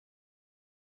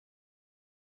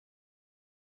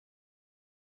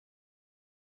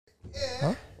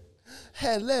Huh?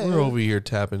 Hello. We're over here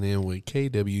tapping in with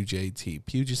KWJT,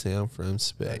 Puget Sound from Not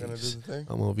space. gonna do the thing?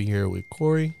 I'm over here with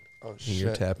Corey, Oh and you're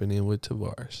shit. tapping in with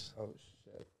Tavares. Oh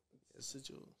shit.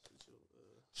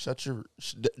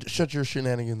 Shut your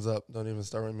shenanigans up. Don't even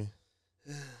start with me.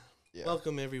 Yeah.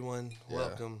 Welcome, everyone. Yeah.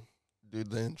 Welcome. Do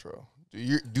the intro.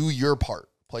 Do your part.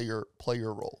 Play your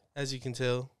role. As you can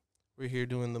tell, we're here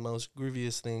doing the most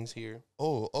grooviest things here.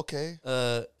 Oh, okay.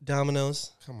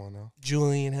 Domino's, Come on now.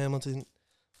 Julian Hamilton,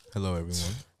 Hello, everyone.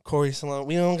 Corey Salon.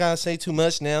 We don't gotta say too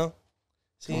much now.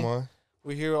 See, Come on.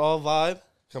 we're here all vibe.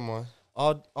 Come on.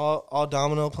 All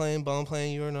domino playing, bone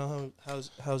playing. You know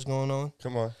how's going on.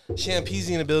 Come on.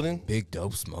 Champeezy in the building. Big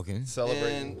dope smoking.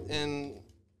 Celebrate.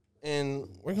 And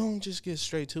we're gonna just get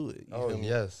straight to it. You Oh feel me?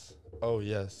 yes. Oh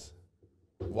yes.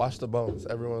 Wash the bones.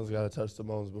 Everyone's got to touch the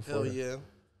bones Hell yeah.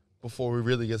 before we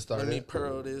really get started. Let me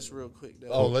pearl this real quick though.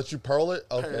 Oh, let you pearl it?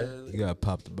 Okay. Pearl. You gotta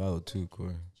pop the bottle too,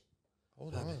 Corey.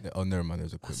 Hold on. Oh, never mind.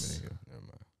 There's equipment in here. Never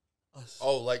mind.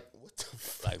 Oh, like what the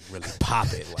Like really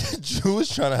pop it. Like, Drew was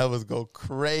trying to have us go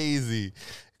crazy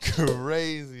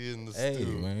in the hey stew.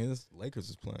 man, this Lakers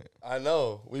is playing. I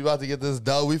know. We about to get this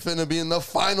done. We finna be in the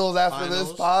finals after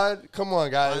this Finals? pod. Come on,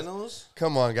 guys. Finals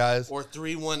Come on, guys. or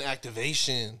 3-1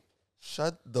 activation.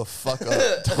 Shut the fuck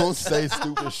up. Don't say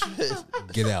stupid shit.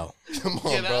 Get out. Come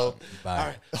on, Get bro. out. Bye. All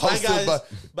right. Hosted Bye, guys. by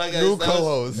Bye, guys. new That was-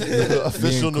 co-host. Me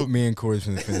Official and, new. me and Corey's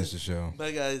finna finish the show.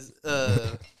 Bye, guys.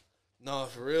 No,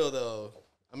 for real, though.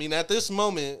 I mean, at this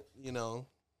moment, you know,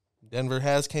 Denver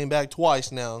has came back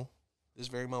twice now. This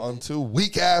very On moment. two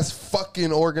weak-ass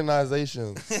fucking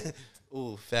organizations.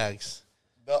 Ooh, facts.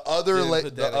 The other Didn't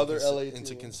put that LA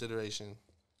into team. consideration.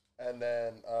 And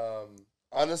then,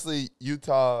 honestly,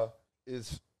 Utah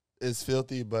is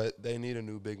filthy, but they need a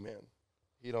new big man.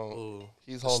 He don't. Ooh.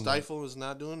 He's holding. Stifle is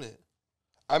not doing it.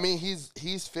 I mean,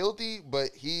 he's filthy, but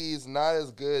he's not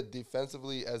as good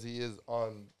defensively as he is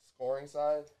on scoring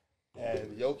side.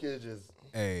 And Jokic is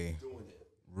Hey, doing it.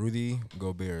 Rudy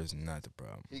Gobert is not the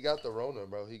problem. He got the Rona,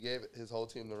 bro. He gave his whole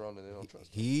team the Rona. They don't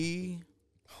trust him. He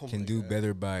Oh can my do God.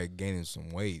 better by gaining some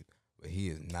weight, but he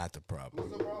is not the problem.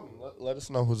 Who's the problem? Let us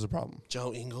know who's the problem.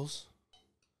 Joe Ingles.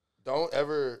 Don't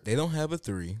ever They don't have a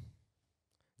three.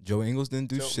 Joe Ingles didn't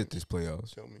do Tell shit this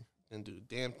playoffs. tell me. Didn't do a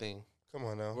damn thing. Come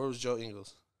on now. Where was Joe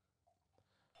Ingles?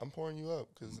 I'm pouring you up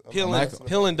because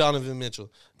Peeling Donovan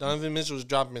Mitchell. Donovan Mitchell was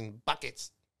dropping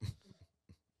buckets.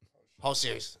 Whole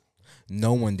series.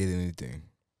 No one did anything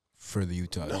for the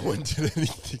Utah. No team. one did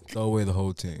anything. Throw away the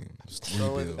whole team. Just Throw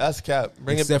away rebuild. That's cap.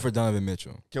 Except for Donovan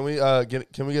Mitchell. Can we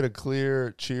get a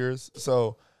clear cheers?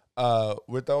 So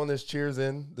we're throwing this cheers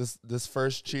in. This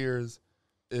first cheers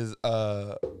is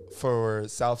for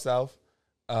South.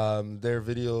 Their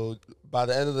video by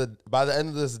the end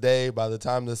of this day, by the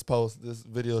time this post, this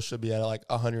video should be at like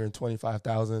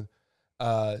 125,000.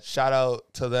 Shout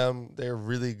out to them. They're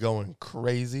really going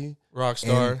crazy.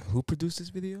 Rockstar. And who produced this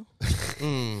video?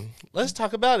 Let's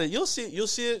talk about it. You'll see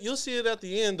it at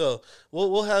the end though.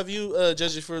 We'll have you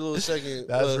judge it for a little second.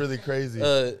 That's really crazy.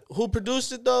 Who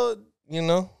produced it though? You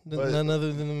know, But- none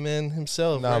other than the man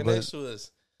himself, Nah, right but- next to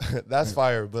us. That's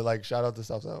fire. But like, shout out to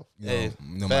South. You Hey,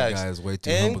 know, my facts. guy is way too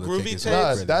And humble to Groovy take his tapes. own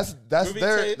Nah, credit. that's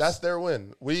Groovy tapes. their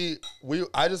win.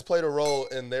 I just played a role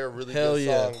in their really Hell good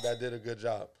yeah. song that did a good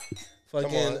job.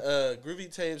 Fucking on.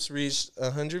 Groovy Tapes reached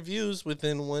 100 views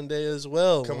within one day as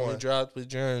well. Come when we on. dropped with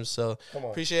Germs. So Come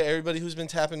on. appreciate everybody who's been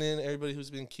tapping in, everybody who's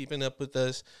been keeping up with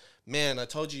us. Man, I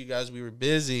told you guys we were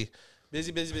busy.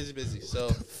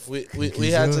 So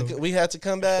we had to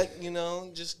come back, you know,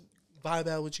 just vibe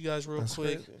out with you guys real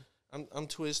quick. crazy. I'm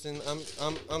twisting.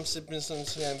 I'm sipping some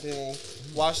champagne.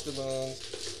 Wash the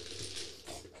bones.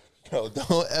 Bro,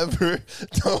 don't ever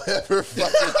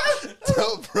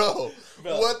fucking bro.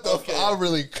 What the? okay. I'll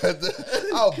really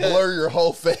I'll blur your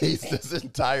whole face. This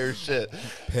entire shit.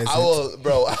 Peasant. I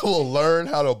will learn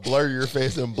how to blur your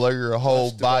face and blur your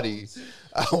whole body.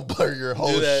 I'll blur your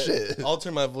whole Do that. shit.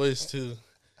 Alter my voice too.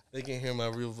 They can't hear my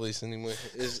real voice anymore.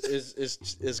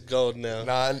 It's gold now.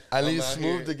 Nah, I need out Smooth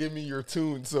here. to give me your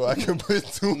tune so I can put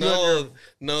tune on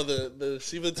No, the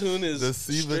Siva tune is the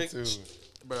Siva strict. tune.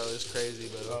 Bro, it's crazy,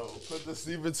 bro. Bro, put the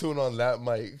Siva tune on that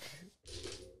mic.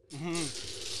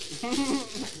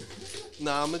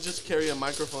 Nah, I'm gonna just carry a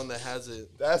microphone that has it.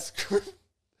 That's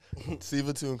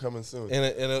Siva tune coming soon. And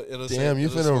it'll Damn, you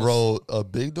it'll finna say- roll a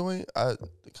big joint?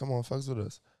 Come on, fucks with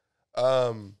us.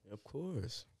 Of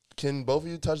course. Can both of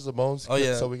you touch the bones? Oh,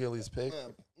 yeah. So we can at least pick.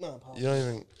 No, You don't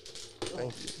even.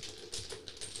 Thank you.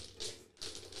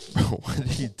 Bro, why did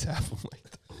he tap him like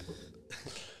that?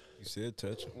 You said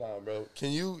touch. Nah, bro.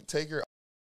 Can you take your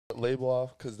label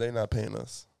off? Because they not paying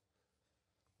us.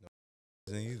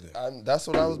 Either. That's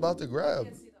what I was about to grab.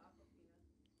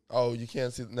 Oh, you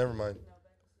can't see. Never mind.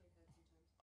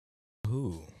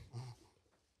 Who?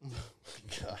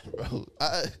 God, bro.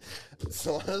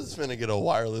 Someone's finna get a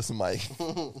wireless mic.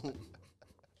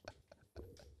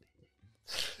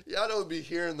 Y'all don't be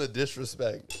hearing the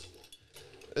disrespect.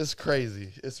 It's crazy.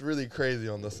 It's really crazy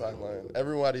on the sideline.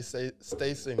 Everybody stay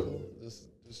single.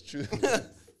 Just choose.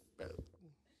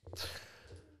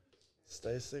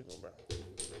 Stay single, bro.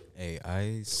 Hey,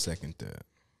 I second that.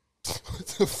 What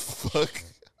the fuck?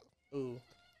 Ooh.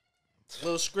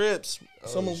 Little Scripts.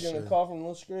 Someone's getting a call from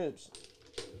Little Scripts.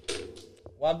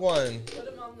 Wagwan. Put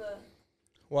him on the.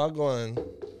 Wagwan.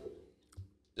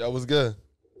 Yo, what's good?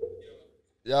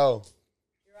 Yo.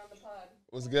 You're on the pod.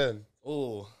 What's good?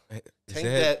 Ooh.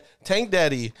 Is Tank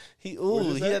Daddy. What'd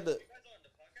you He say? had the.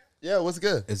 Yeah, what's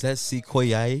good? Is that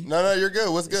Sequoia? No, you're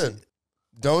good. What's good?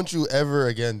 Don't you ever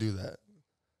again do that.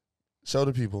 Show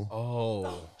the people.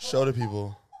 Oh. Show the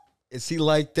people. Is he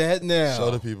like that now?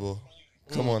 Show the people.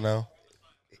 Come on now.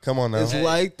 Come on now. It's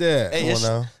like that. Hey, Come on it's,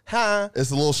 now. huh?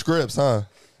 It's little scripts, huh?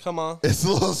 Come on. It's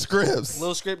little scripts.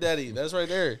 Little Script Daddy. That's right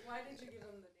there. Why did you give him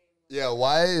the name? Yeah,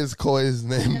 why is Koi's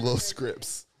name Little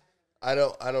Scripts? I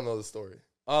don't know the story.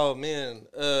 Oh man.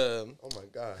 Oh my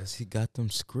god. Cause he got them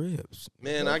scripts.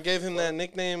 Man, I gave him that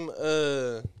nickname.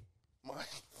 My-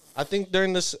 I think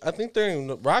during the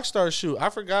Rockstar shoot. I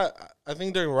forgot. I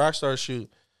think during Rockstar shoot,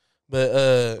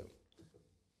 but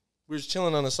we was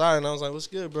chilling on the side, and I was like, "What's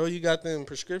good, bro? You got them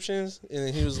prescriptions?" And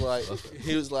then he was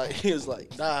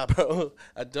like, "Nah, bro,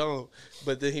 I don't."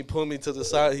 But then he pulled me to the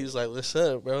side. He was like, "What's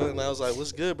up, bro?" And I was like,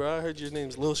 "What's good, bro? I heard your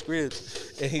name's Lil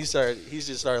Scripps." And he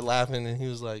just started laughing, and he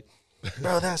was like,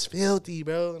 "Bro, that's filthy,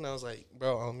 bro." And I was like,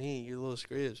 "Bro, on me, you're Lil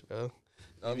Scripps, bro."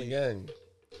 On the gang.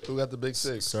 Who got the big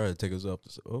six? Sorry to take us off.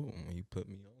 Oh, you put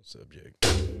me on subject.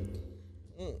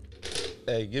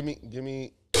 Hey, give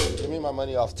me my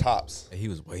money off Tops. He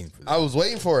was waiting for that. I was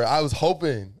waiting for it. I was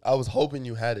hoping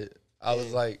you had it. I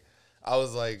was like,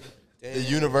 Damn. the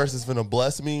universe is finna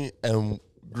bless me, and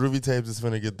Groovy Tapes is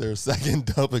finna get their second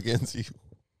dub against you.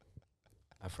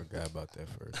 I forgot about that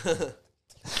first.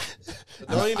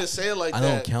 Don't even say it like I that.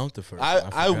 don't count the first.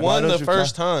 I won the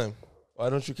first time. Why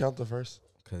don't you count the first?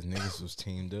 Because niggas was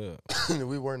teamed up.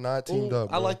 We were not teamed Ooh, up.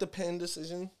 I bro. like the pen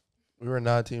decision. We were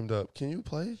not teamed up. Can you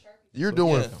play? You're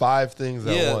doing Yeah. 5 things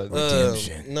at once.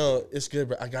 Redemption. No, it's good,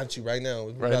 bro. I got you right now.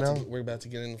 We're about to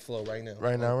get in the flow right now.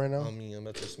 Right now. On me, I'm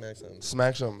about to smack something.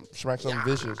 Smack some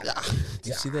vicious.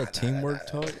 You see that teamwork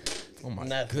talk? Oh my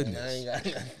Nothing. I goodness. ain't got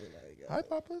nothing. Hi,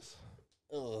 Papas.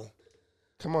 Ugh.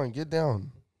 Come on, get down.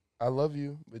 I love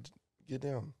you, but get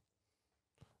down.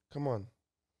 Come on. Get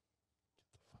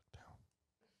the fuck down.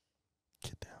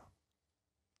 Get down.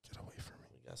 Get away from me.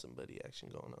 We got some buddy action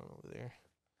going on over there.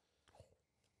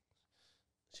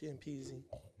 She and Peasy.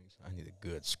 I need a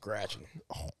good scratching.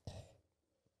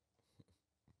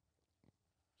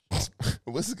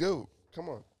 Let's go. Come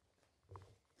on.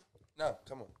 No,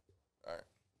 come on. All right.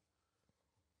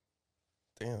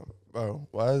 Damn, bro.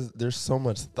 Why is there so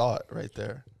much thought right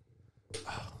there?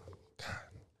 Oh, God.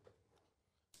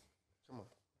 Come on.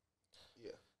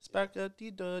 Yeah.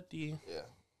 Spackity-dutty. Yeah.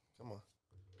 Come on.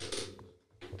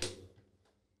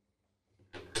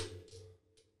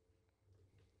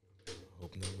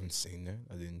 Hope no one's seen that.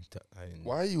 I didn't.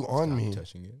 Why are you on stop me?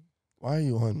 touching it. Why are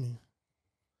you on me?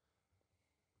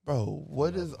 Bro,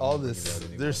 what is all I'm gonna this? bring it out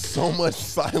anyway. There's so much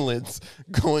silence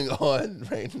going on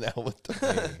right now. What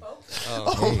the?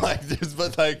 Oh my! There's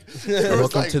but like. there was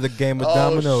Welcome like- to the game of oh,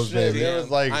 dominoes, shit, baby. There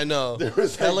was like I know. there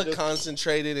was like Hella just-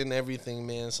 concentrated and everything,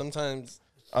 man. Sometimes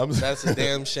I'm that's a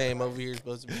damn shame over here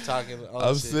supposed to be talking. All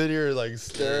I'm shit. sitting here like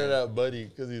staring at Buddy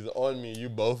because he's on me. You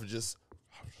both just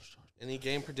Any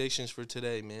game predictions for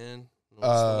today, man?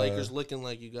 What's the Lakers looking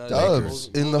like, you guys? Dubs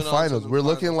in the Moving on to finals. We're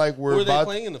looking finals. like Who we're are they about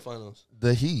playing in the finals?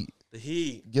 the Heat. The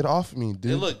Heat. Get off me, dude.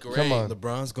 They look great. Come on,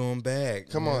 LeBron's going back.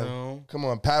 come you on, know? come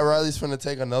on. Pat Riley's finna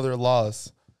take another loss.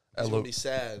 It's At gonna be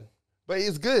sad. But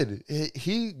it's good.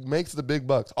 He makes the big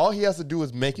bucks. All he has to do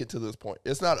is make it to this point.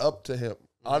 It's not up to him.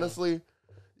 Honestly,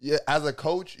 yeah. As a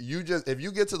coach, if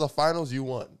you get to the finals, you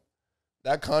won.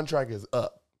 That contract is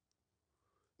up.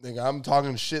 Nigga, I'm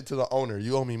talking shit to the owner.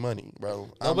 You owe me money, bro.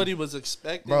 Nobody was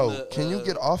expecting. Bro, can you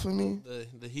get off of me?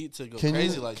 the Heat to go Can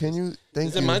crazy you? like Can this? you? Thank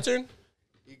Is you. it my turn?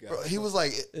 Bro, he was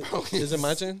like, bro, Is it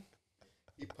my turn?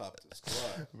 He popped the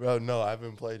squad. Bro, no, I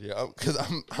haven't played yet. Because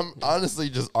I'm honestly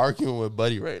just arguing with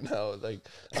Buddy right now. Like,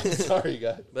 I'm sorry,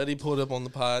 guys. Buddy pulled up on the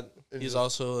pod. He's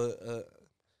also a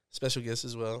special guest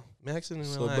as well. Max and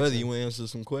So, buddy, you want to answer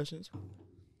some questions?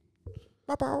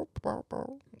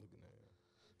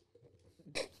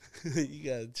 you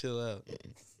gotta chill out.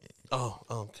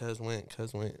 Cuz went.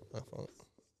 My fault.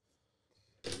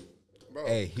 Bro,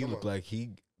 Hey, he come looked on. like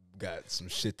he got some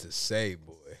shit to say,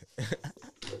 boy.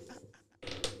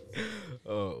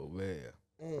 Oh man.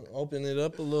 Open it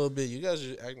up a little bit. You guys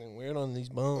are acting weird on these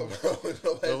bones. Bro,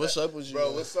 Bro, what's up with you?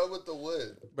 Bro, what's up with the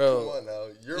wood? Bro, Come on now.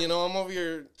 You're You know, I'm over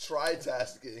here.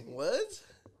 tritasking. What?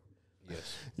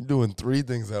 Yes. You're doing 3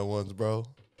 things at once, bro.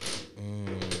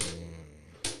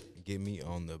 Get me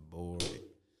on the board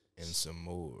and some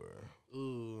more.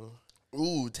 Ooh.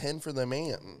 Ooh, 10 for the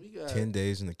man. We got 10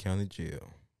 days in the county jail.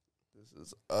 This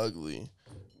is ugly.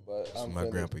 But So I'm my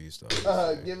finna- grandpa used to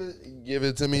always say. give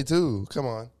it to me too. Come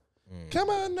on. Come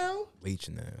on now.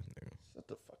 Leeching ass nigga. Shut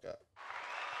the fuck up.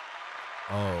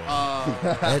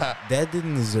 Oh, that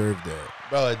didn't deserve that.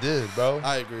 Bro, I did, bro.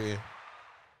 I agree.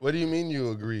 What do you mean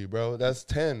you agree, bro? That's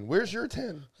 10. Where's your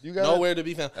 10? You got Nowhere to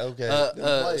be found. Okay.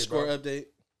 then play, Score bro. update.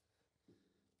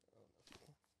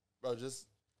 Bro, just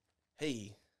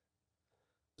Hey.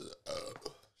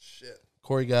 shit.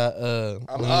 Corey got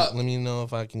I'm up. let me know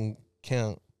if I can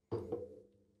count.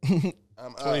 I'm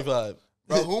up. 25.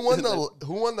 Bro,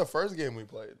 who won the first game we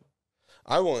played?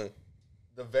 I won.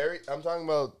 I'm talking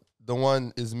about the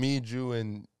one is me, Ju,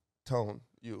 and Tone.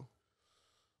 You.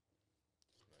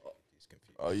 He's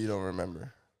confused. Oh, you don't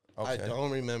remember. Okay. I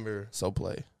don't remember. So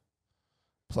play.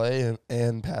 Play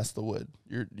and pass the wood.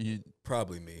 You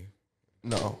Probably me.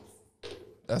 no.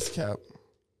 That's cap.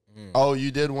 Oh,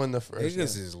 you did win the first.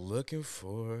 Niggas is looking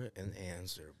for an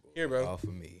answer, boy, Here, bro. off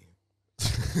of me.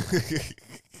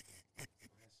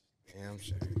 Damn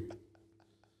shame.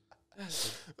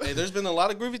 Hey, there's been a lot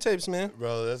of groovy tapes, man.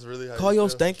 Bro, that's really how Call you your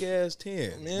feel. stank ass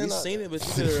 10. Man, We seen it, but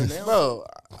you could have announced. Bro,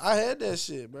 I had that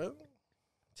shit, bro.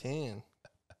 10.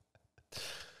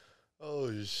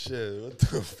 Oh shit! What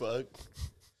the fuck,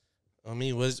 I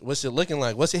mean, what's it looking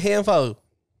like? What's your hand for?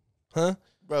 Huh?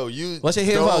 bro? You What's your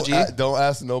hand don't for, G? Don't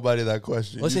ask nobody that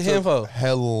question. What's You your hand took for?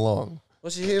 Hella long.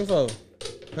 What's your hand for?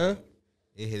 Huh?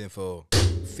 It hit him for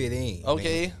 15.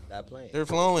 Okay. Man. Stop playing. They're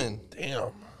flowing. Damn,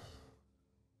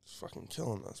 it's fucking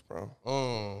killing us, bro.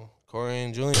 Corey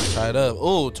and Julian tied up.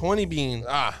 Oh, 20 bean. You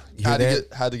hear Had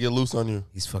that? to get loose on you.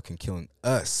 He's fucking killing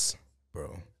us,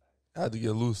 bro. Had to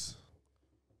get loose.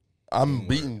 I'm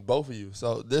beating both of you,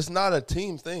 so this not a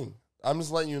team thing. I'm just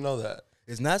letting you know that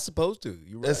It's not supposed to.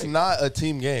 You're right. it's not a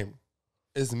team game.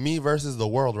 It's me versus the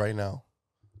world right now.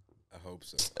 I hope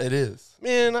so. It is.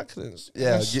 Man, I couldn't.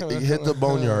 Yeah, hit the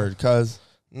boneyard, cuz.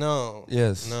 No.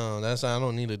 Yes. No, that's I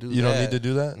don't need to do that. You don't need to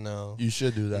do that? No. You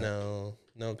should do that. No.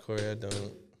 No, Corey, I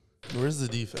don't. Where's the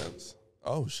defense?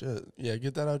 Oh, shit. Yeah,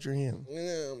 get that out your hand.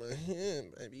 Yeah, my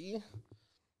hand, baby.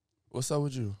 What's up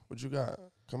with you? What you got?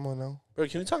 Come on now. Bro,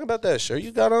 can we talk about that shirt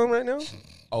you got on right now?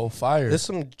 Oh, fire. It's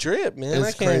some drip, man.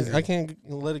 It's crazy. I can't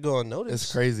let it go unnoticed.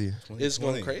 It's crazy. It's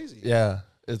going 2020. crazy. Yeah,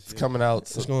 it's coming out.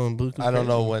 It's So going buku I don't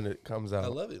know crazy. when it comes I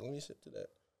out. love it. Let me sip to that.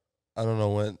 I don't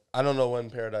know when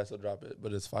Paradise will drop it,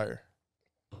 but it's fire.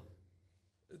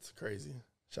 It's crazy.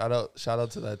 Shout out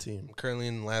to that team. I'm currently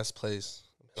in last place.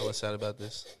 I'm hella sad about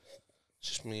this.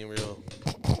 Just me and real.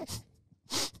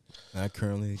 I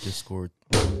currently just scored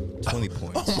 20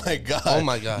 points. Oh my god. Oh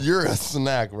my God. You're a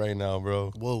snack right now,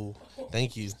 bro. Whoa.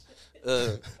 Thank you.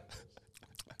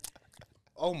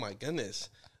 Oh my goodness.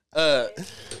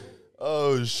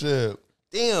 Oh shit.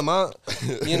 Damn,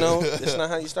 it's not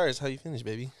how you start, it's how you finish,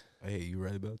 baby. Hey, you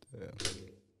right about that?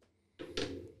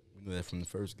 We knew that from the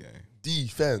first game.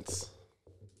 Defense.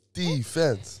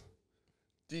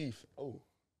 Oh.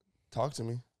 Talk to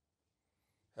me.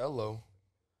 Hello.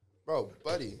 Bro,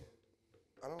 buddy.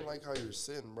 I don't like how you're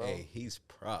sitting, bro. Hey, he's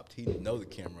propped. He know the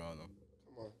camera on him.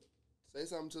 Come on. Say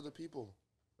something to the people.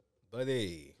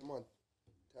 Buddy, Come on.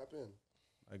 Tap in.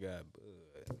 I got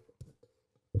Bud.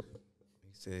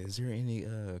 He said, "Is there any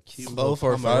cute You both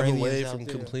are 5 Pomeranians away out from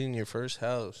there? completing your first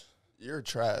house. You're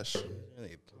trash.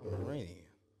 Any Pomeranian?"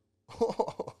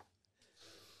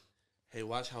 Hey,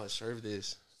 watch how I serve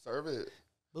this. Serve it.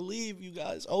 Believe, you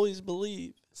guys. Always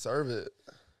believe. Serve it.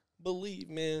 Believe,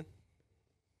 man.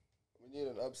 We need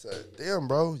an upset. Damn,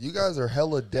 bro. You guys are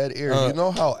hella dead air. You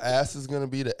know how ass is going to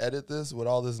be to edit this with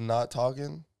all this not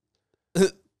talking?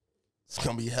 It's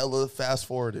going to be hella fast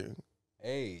forwarding.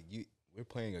 Hey, we're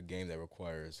playing a game that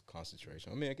requires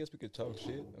concentration. I mean, I guess we could talk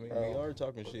shit. I mean, we are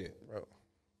talking shit. Bro.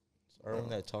 So I'm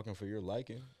not talking for your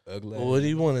liking. Ugly. Well, what do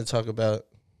you want to talk about?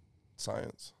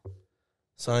 Science.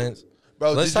 Science.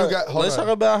 Bro, Let's did talk, you got hold let's on.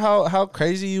 talk about how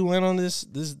crazy you went on this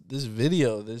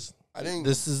video. I didn't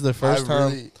This is the first I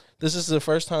time. really- This is the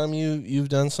first time you've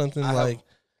done something I have- like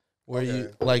where you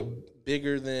Okay. like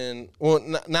bigger than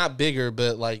not bigger,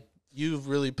 but like you've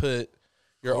really put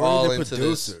your Corey all the into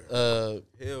this producer.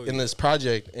 Hell in yeah. this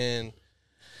project, and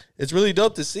it's really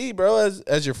dope to see, bro,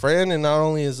 as your friend and not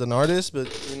only as an artist,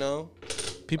 but you know,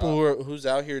 people who's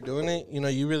out here doing it. You know,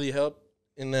 you really help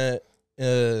in that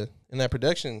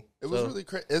production. It was really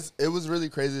it was really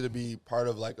crazy to be part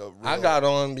of like a real I got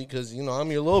on because, you know, I'm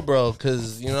your little bro.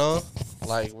 Because, you know,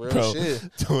 like, real bro, shit.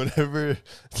 Don't ever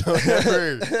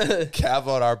cap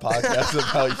on our podcast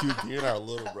about you being our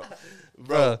little bro.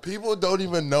 Bro, people don't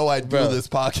even know I do this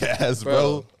podcast,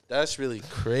 bro. That's really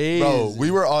crazy. Bro, we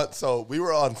were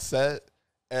on set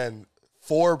and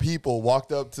 4 people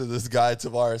walked up to this guy,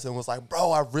 Tavares, and was like,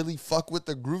 bro, I really fuck with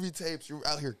the Groovy tapes. You're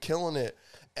out here killing it.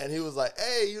 And he was like,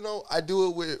 hey, you know, I do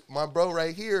it with my bro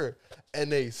right here.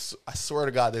 And I swear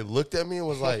to God, they looked at me and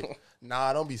was like, nah,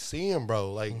 I don't be seeing,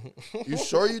 bro. Like, you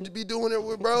sure you be doing it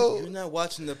with bro? You're not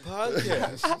watching the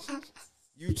podcast.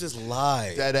 You just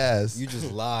lied. Dead ass. You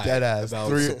just lied. Dead ass.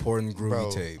 About supporting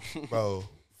Groovy tape. Bro,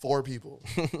 4 people.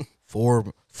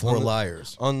 Four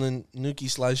liars. On the Nuki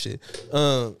Slice shit.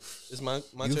 Is my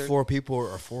you turn? 4 people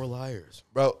are 4 liars.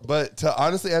 Bro, but to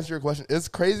honestly answer your question, it's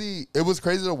crazy. It was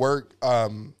crazy to work.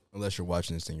 Unless you're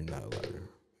watching this thing, you're not a liar.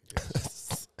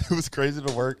 It was crazy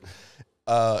to work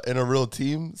in a real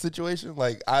team situation.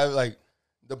 Like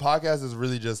the podcast is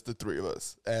really just the 3 of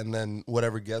us, and then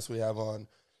whatever guests we have on.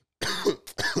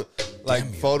 Like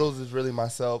photos is really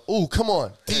myself. Ooh, come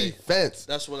on, defense.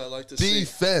 That's what I like to see.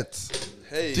 Defense.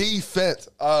 Hey, defense.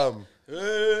 And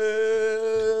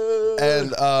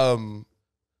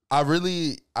I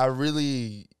really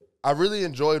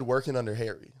enjoyed working under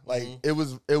Harry. Like it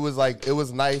was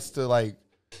nice to like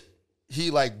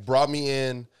he like brought me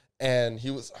in and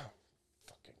he was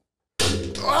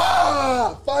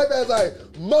five as I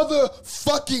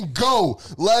motherfucking go.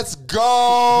 Let's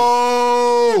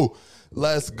go.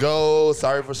 Let's go.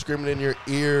 Sorry for screaming in your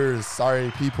ears.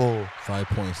 Sorry, people. 5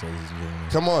 points, ladies and gentlemen.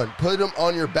 Come on. Put them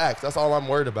on your backs. That's all I'm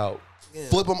worried about. Yeah.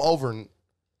 Flip them over. And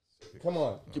come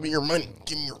on. Give me your money.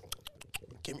 Give me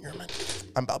your money.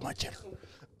 I'm about my cheddar.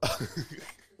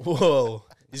 Whoa.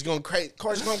 He's going crazy.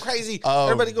 Car's going crazy.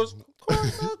 Everybody goes,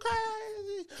 Car's going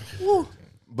crazy. Woo.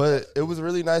 But it was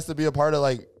really nice to be a part of,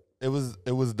 like, it was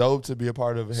dope to be a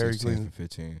part of Harry Clean.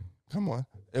 15. Come on.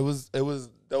 It was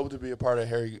dope to be a part of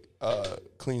Harry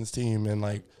Clean's team and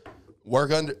like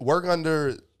work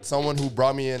under someone who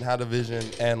brought me in, had a vision,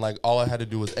 and like all I had to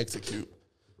do was execute.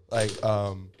 Like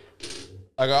all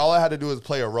I had to do was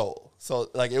play a role. So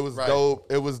like it was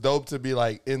dope. It was dope to be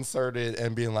like inserted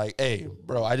and being like, hey,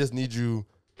 bro, I just need you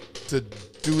to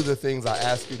do the things I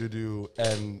ask you to do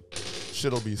and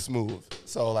shit'll be smooth.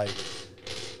 So like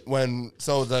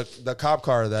the cop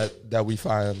car that we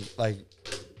find, like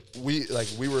we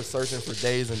were searching for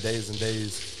days and days and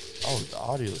days. Oh, the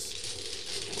audio's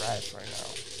trash right now.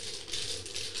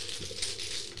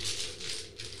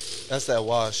 That's that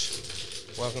wash.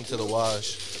 Welcome to the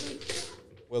wash.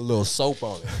 With a little soap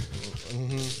on it.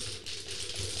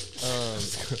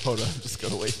 Hold on, I'm just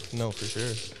gonna wait. No, for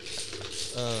sure.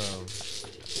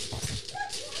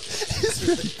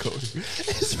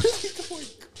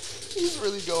 He's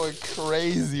really going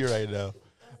crazy right now.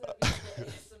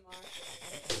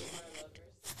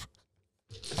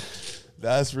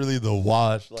 That's really the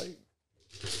wash, like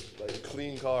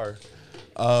clean car.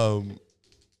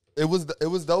 It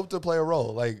was dope to play a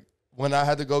role. Like when I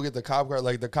had to go get the cop car,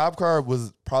 like the cop car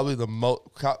was probably the most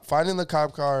finding the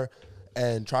cop car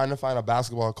and trying to find a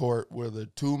basketball court were the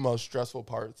 2 most stressful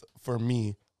parts for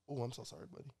me. Oh, I'm so sorry,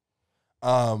 buddy.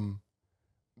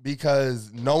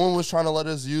 Because no one was trying to let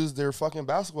us use their fucking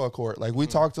basketball court. Like we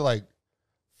talked to like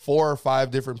 4 or 5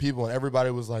 different people and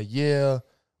everybody was like, yeah,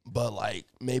 but like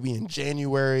maybe in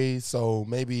January. So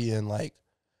maybe in like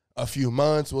a few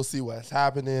months, we'll see what's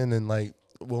happening. And like,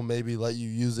 we'll maybe let you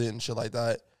use it and shit like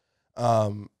that.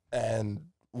 And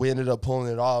we ended up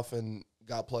pulling it off and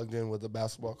got plugged in with the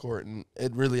basketball court and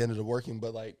it really ended up working.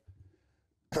 But like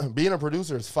being a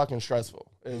producer is fucking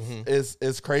stressful.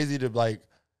 It's crazy to like,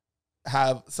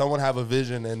 have someone have a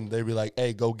vision and they be like,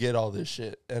 hey, go get all this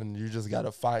shit. And you just got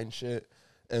to find shit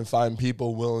and find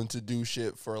people willing to do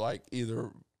shit for like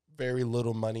either very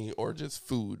little money or just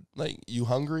food. Like you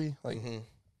hungry? Like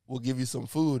we'll give you some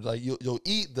food. Like you'll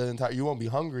eat the entire, you won't be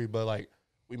hungry, but like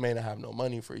we may not have no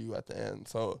money for you at the end.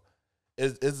 So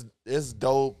it's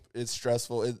dope. It's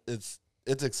stressful. It's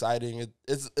exciting.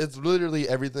 It's literally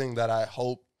everything that I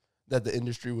hope that the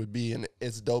industry would be. And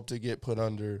it's dope to get put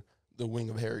under the wing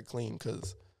of Harry Clean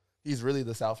because he's really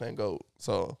the South End GOAT.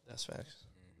 So that's facts.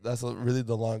 That's really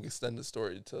the long extended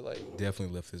story to like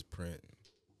definitely left his print.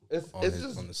 It's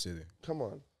just on the city. Come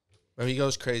on, bro. He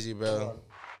goes crazy, bro.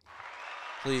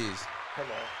 Please, come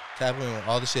on. Tap in with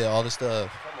all the shit, all the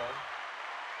stuff. Come on.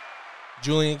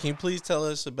 Julian, can you please tell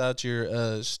us about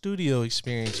your studio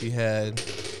experience you had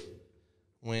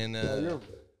when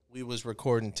we was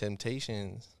recording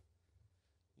Temptations?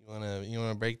 You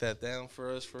wanna break that down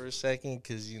for us for a second?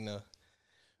 Cause it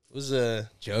was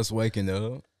Just waking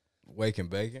up, waking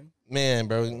bacon. man,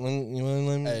 bro. You want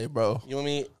let me? Hey, bro. You want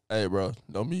me? Hey, bro.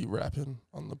 Don't be rapping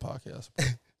on the podcast.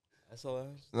 That's all I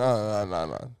was.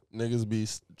 No. Niggas be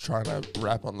trying to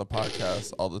rap on the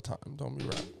podcast all the time. Don't be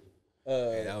rapping.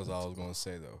 Hey, that was all I was gonna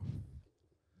say though.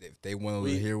 If they want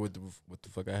to hear what the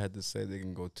fuck I had to say, they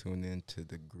can go tune in to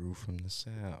the Groove from the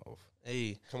South.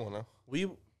 Hey, Come on now. we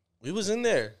was in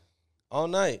there all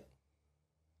night,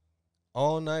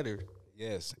 all nighter.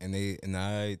 Yes, and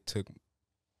I took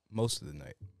most of the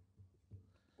night,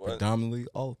 What? predominantly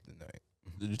all of the night.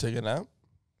 Did you take a nap?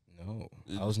 No,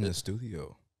 I was in the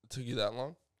studio. It took you that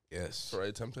long Yes, to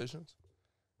write Temptations?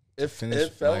 finish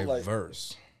my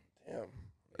verse. Damn.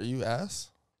 Are you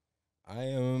ass? I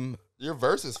am Your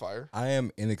verse is fire.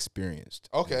 inexperienced.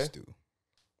 in Okay. Stu.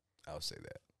 I'll say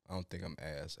that. I don't think I'm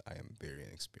ass. I am very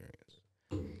inexperienced.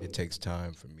 It takes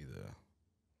time for me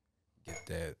to get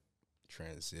that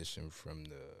transition from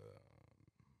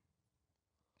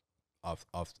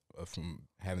from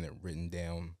having it written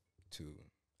down to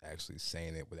actually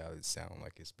saying it without it sounding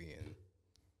like it's being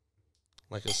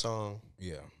Like a song.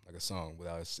 like a song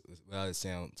without it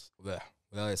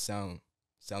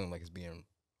sounding like it's being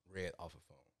read off a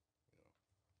phone.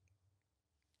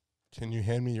 Can you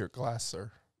hand me your glass,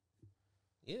 sir?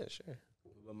 Yeah, sure.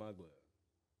 What about my glass?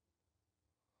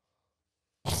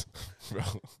 Bro,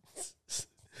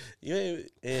 You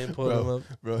ain't pull them up.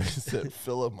 bro, he said,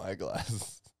 fill up my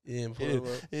glass. You ain't He pull them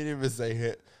didn't, up. he didn't even say,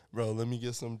 hit. Bro, let me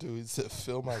get some too. He said,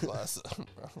 fill my glass up,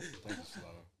 bro. Thank you,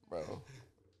 Sloan. Bro.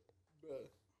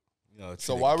 You know, it's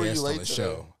So a why were you guest late on the today?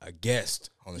 show? A guest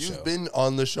on the show. You've been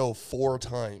on the show 4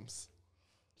 times.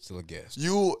 Still a guest.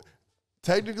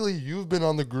 Technically, you've been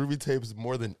on the Groovy tapes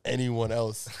more than anyone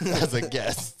else as a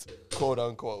guest, quote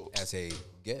unquote. As a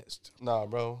guest, Nah,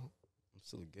 bro. I'm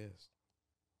still a guest.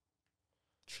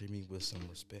 Treat me with some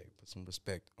respect. Put some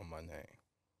respect on my name.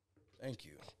 Thank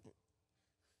you.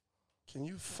 Can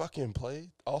you fucking play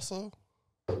also?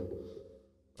 I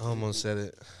almost said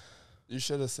it. You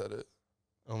should have said it.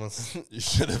 Almost. You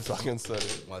should have fucking said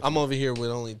it. Watch I'm me. over here with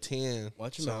only 10.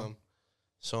 Watch your mouth.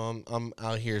 So I'm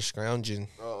out here scrounging.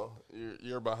 Oh,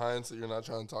 you're behind, so you're not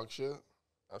trying to talk shit?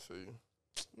 I feel you.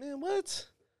 Man, what?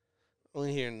 I don't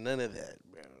hear none of that,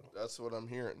 bro. That's what I'm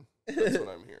hearing. That's what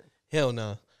I'm hearing. Hell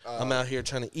no. I'm out here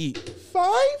trying to eat.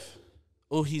 5?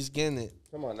 Oh, he's getting it.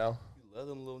 Come on now. You love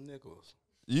them little nickels.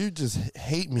 You just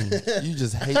hate me. You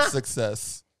just hate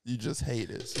success. You just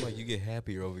hate it. It's like you get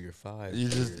happier over your 5s. You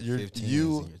just- your you're- 15s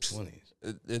you- and your 20s.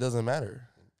 It doesn't matter.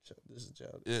 This is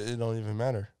childish. It don't even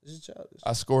matter. This is childish.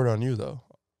 I scored on you though.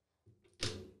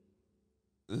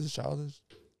 This is childish.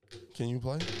 Can you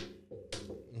play?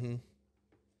 Mm-hmm.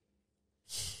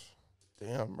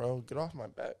 Damn, bro, get off my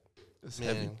back. It's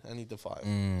heavy. Man, I need the 5.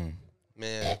 Mm.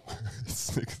 Man,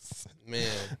 This nigga said,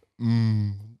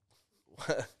 man.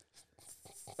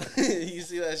 You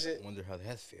see that shit? Wonder how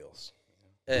that feels.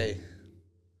 Hey,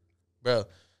 bro.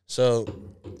 So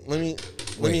let me.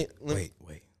 Wait. All right.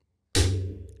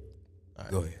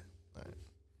 Go ahead. All right.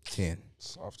 10.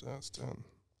 Soft ass 10.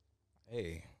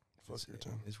 Hey. Fuck your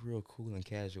 10. It's real cool and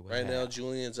casual. Right now,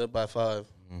 Julian's up by 5.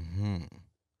 Mm-hmm.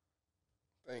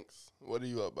 Thanks. What are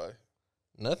you up by?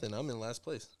 Nothing. I'm in last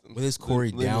place. What is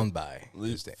Corey Leave down it. by?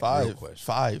 Is the real 5. question.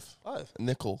 5. 5.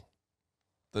 Nickel.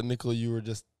 The nickel you were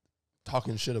just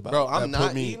talking shit about. Bro, That I'm put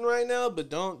not me- eating right now, but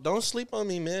don't sleep on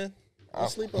me, man. Don't I'm-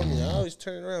 sleep on me. I always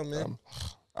turn around, man.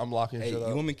 I'm locking Hey, shit you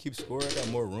up. want me to keep score? I got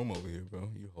more room over here, bro.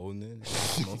 You holding it?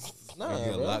 Nah, You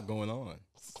got a bro. lot going on.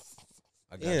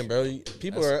 I got Yeah, you. bro.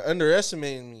 People That's- are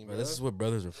underestimating me, Bro, bro. this is what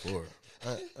brothers are for.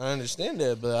 I understand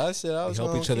that, but I said I We was help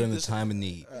gonna each other keep in the this- time of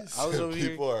need. I was over here.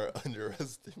 People are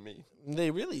underestimating.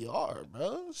 They really are,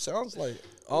 bro. Sounds like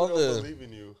I all don't the believe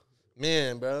in you.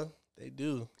 man, bro. They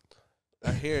do.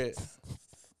 I hear it.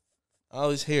 I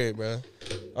always hear it, bro.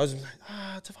 I was like,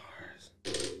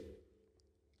 Tavares.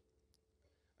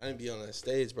 I didn't be on that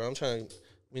stage, bro. I'm trying.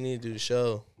 We need to do the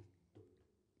show.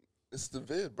 It's the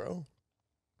vid, bro.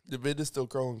 The vid is still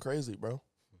growing crazy, bro.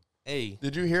 Hey,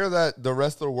 Did you hear that the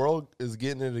rest of the world is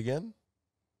getting it again?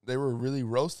 They were really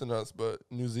roasting us, but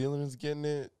New Zealand is getting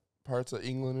it. Parts of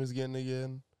England is getting it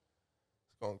again.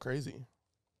 It's going crazy.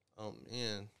 oh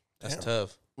man, that's Damn.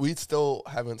 tough. We still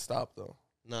haven't stopped, though.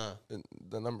 Nah, And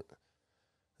the number,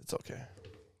 it's okay.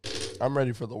 I'm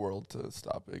ready for the world to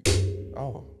stop it.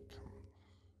 Oh,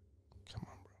 come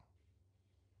on, bro.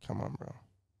 Come on, bro.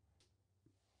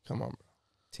 Come on, bro.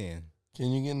 10.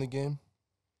 Can you get in the game?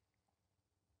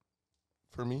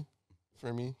 For me,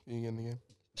 you get in the game.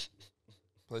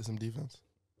 Play some defense.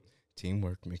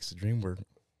 Teamwork makes the dream work,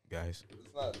 guys.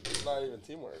 It's not even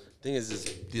teamwork. Thing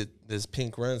is, this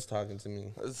pink run's talking to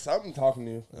me. It's something talking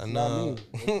to you. I It's know.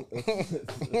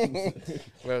 not me.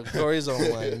 Bro, Corey's on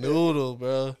my noodle,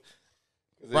 bro.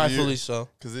 Rightfully so.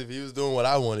 Because if he was doing what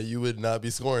I wanted, you would not be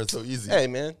scoring so easy. Hey,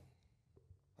 man.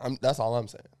 That's all I'm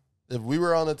saying. If we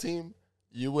were on a team,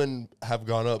 you wouldn't have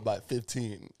gone up by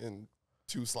 15 in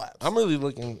 2 slaps. I'm really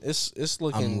looking. It's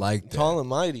looking I'm like that. tall and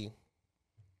mighty.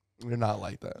 You're not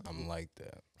like that. I'm like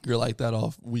that. You're like that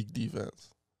off weak defense.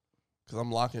 Because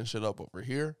I'm locking shit up over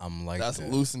here. I'm like That's that.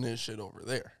 loosening shit over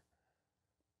there.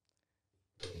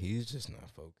 He's just not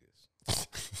focused.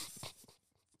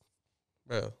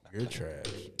 Bro, You're trash.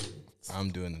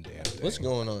 I'm doing the damn thing. what's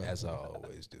going on? As I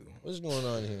always do. What's going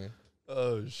on here?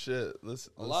 Oh, shit. Let's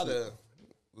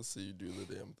see you do the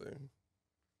damn thing.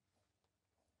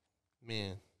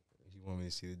 Man. You want me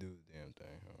to see you do the damn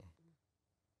thing, huh?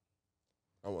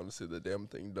 I want to see the damn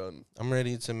thing done. I'm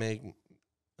ready to make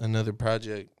another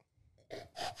project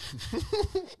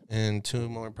and 2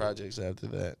 more projects after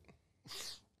that.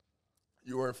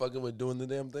 You weren't fucking with doing the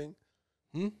damn thing?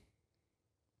 What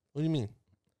do you mean?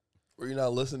 Were you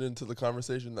not listening to the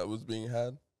conversation that was being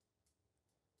had?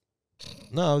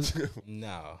 No, I was,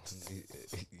 No.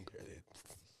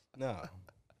 No.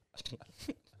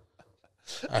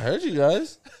 I heard you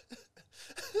guys.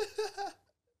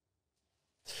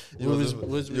 You Was wasn't- we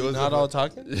you wasn't not all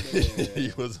fuck- talking?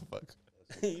 You wasn't fucking.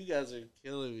 You guys are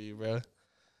killing me, bro.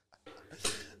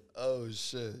 Oh,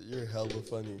 shit. You're hella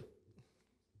funny.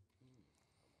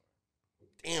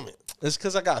 Damn it. It's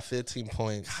because I got 15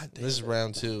 points. This is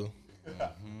round 2.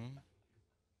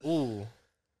 Ooh.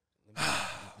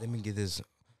 Let me get this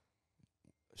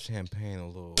champagne a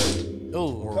little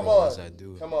Ooh. Come whirl on. as I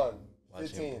do. Come on. Watch him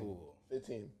 15. pool.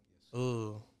 15.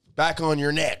 Ooh. Back on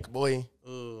your neck, boy.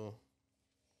 Ooh.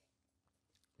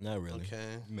 Not really. Okay.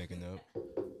 You making up.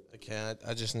 Okay.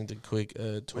 I just need a quick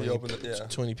When 20, you open it, yeah.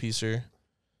 20 piecer.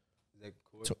 Is that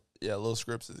cool? Yeah, Lil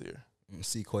Scripps is here.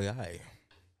 See Koi Eye.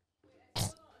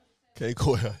 Okay,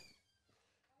 Koya.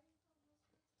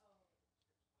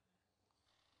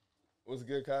 What's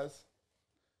good, guys?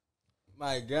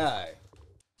 My guy.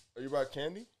 Are you about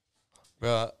candy?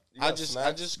 Bro, You I got just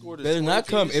snacks? scored a Better 20 not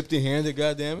come piece. empty-handed,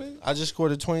 goddammit. I just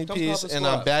scored a 20 Come piece pop a and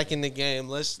I'm squat. back in the game.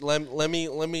 Let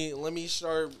me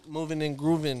start moving and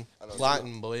grooving. I know.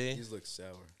 Plotting, boy. These look sour.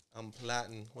 I'm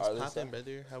plotting. What's Are they poppin', sour?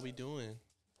 brother? How we doing?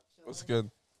 What's good?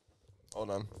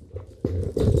 Hold on.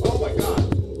 Oh my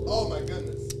god. Oh my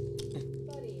goodness.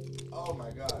 Buddy. Oh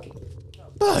my god.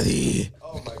 Buddy,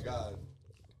 Oh my god.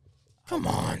 come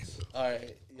on. All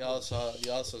right, y'all saw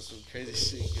some crazy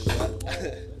shit.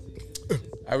 'Cause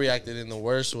I reacted in the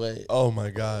worst way. Oh my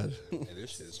god. Hey, this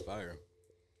shit is fire.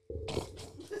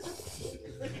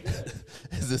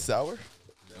 Is this sour?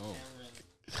 No.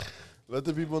 Let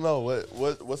the people know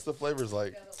what's the flavors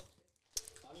like.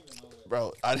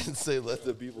 Bro, I didn't say let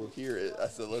the people hear it. I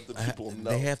said let the people know.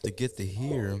 They have to get to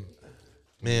hear.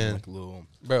 Man, Like a little,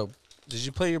 bro, did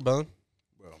you play your bone?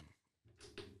 bro.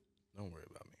 Don't worry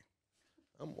about me.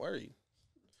 I'm worried.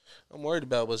 I'm worried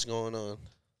about what's going on.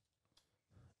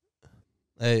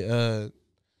 Hey,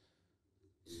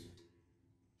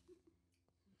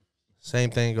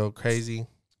 same thing go crazy.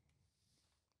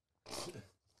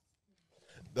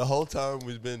 The whole time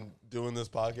we've been doing this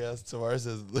podcast, Tavares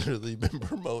has literally been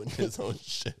promoting his own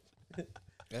shit.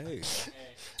 Hey,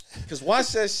 Cause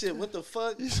watch that shit. What the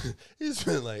fuck? He's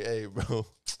been like, hey, bro.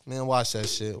 Man, watch that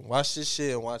shit. Watch this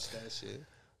shit and watch that shit.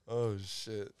 Oh,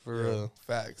 shit. For Yeah, real.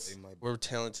 Facts. they might. We're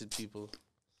talented people.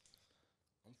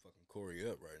 I'm fucking Corey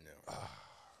up right now.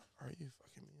 Are you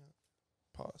fucking me up?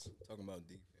 Pause. Talking about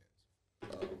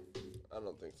defense. I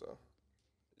don't think so.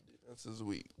 Defense is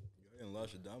weak. You didn't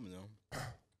lost your domino.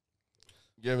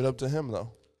 Give it up to him, though.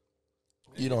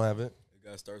 You don't have it. You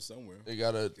gotta start somewhere. You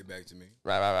gotta. Get back to me.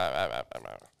 Right.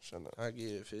 Shut up. I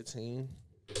get 15.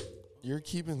 You're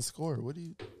keeping score. What do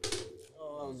you. Put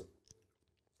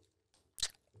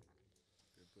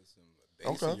some bass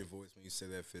Okay. in your voice when you say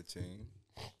that 15.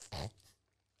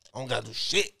 I don't gotta do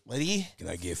shit, buddy. Can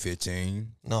I get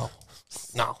 15? No.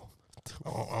 I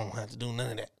don't have to do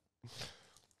none of that.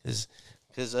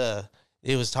 Cause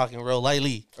it was talking real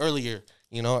lightly earlier,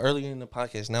 earlier in the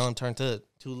podcast. Now I'm turned up,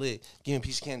 too lit. Give me a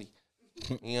piece of candy.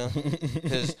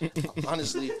 Because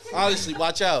honestly,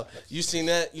 watch out. You seen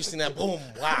that? Boom,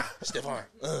 wow, Stefan.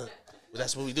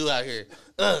 That's what we do out here.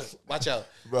 Watch out.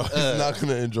 Bro, he's not going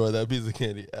to enjoy that piece of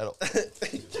candy at all.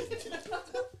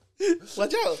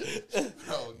 Watch out.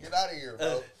 Bro, get out of here,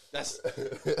 bro.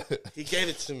 He gave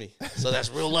it to me. So that's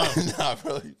real love. Nah,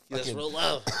 bro. That's real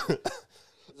love.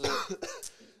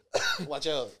 Watch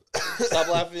out. Stop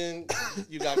laughing.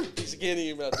 You got a piece of candy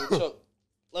in your mouth. Don't choke.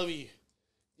 Love you.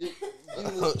 Give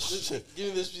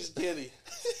me this piece of candy.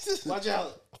 Watch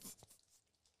out.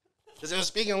 Because I'm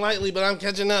speaking lightly, but I'm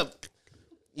catching up.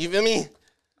 You feel me?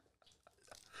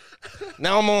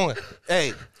 Now I'm on.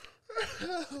 Hey.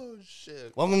 Oh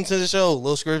shit! Welcome to the show,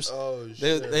 Lil Scripps. Oh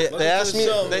shit! They asked me.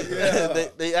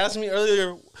 They asked me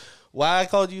earlier why I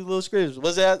called you Lil Scripps.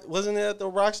 Wasn't it at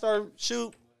the Rockstar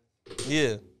shoot?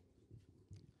 Yeah.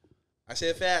 I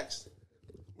said facts.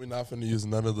 We're not finna use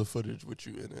none of the footage with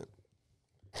you in it.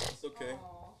 It's okay.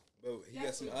 But he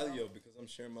got some audio because I'm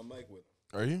sharing my mic with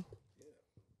him. Are you?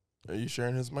 Yeah. Are you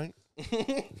sharing his mic?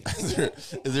 is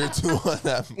there two on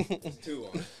that? It's 2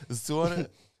 on it. Is 2 on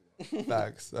it?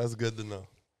 Facts. That's good to know.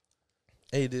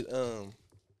 Hey,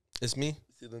 it's me.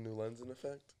 See the new lens in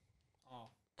effect? Oh,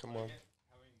 Come on. This is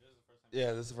the first time.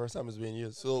 Yeah, this is the first time it's being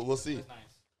used. So we'll see. That's nice.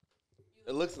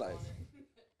 It looks nice.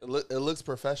 It looks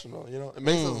professional, you know? It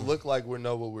makes us look like we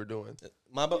know what we're doing.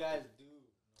 My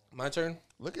turn?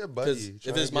 Look at Because Buddy.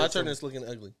 if it's my turn, it's looking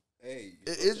ugly. Hey.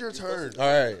 It is your turn. All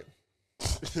right.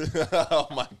 Oh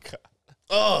my god.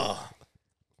 Oh.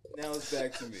 Now it's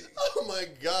back to me. Oh my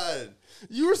god.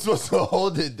 You were supposed to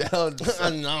hold it down.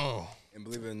 I know. And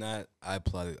believe it or not, I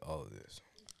plotted all of this.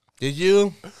 Did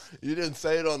you? You didn't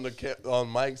say it on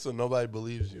on mic, so nobody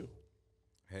believes you.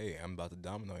 Hey, I'm about to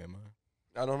domino, am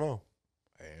I? I don't know.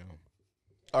 I am.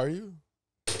 Are you?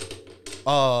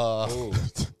 Oh.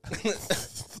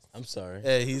 I'm sorry.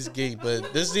 Hey, he's geek,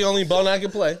 but this is the only bone I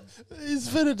can play. He's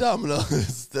finna domino.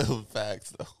 It's still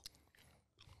facts though.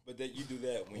 But that you do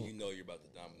that when you know you're about to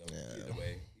domino. Yeah. Either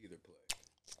way, either play.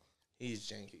 He's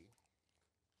janky.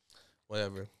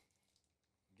 Whatever.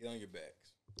 Get on your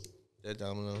backs. That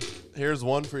domino. Here's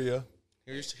one for you.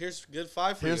 Here's good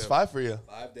 5 for you. Here's 5 for you.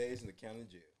 5 days in the county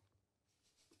jail.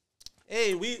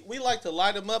 Hey, we like to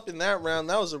light him up in that round.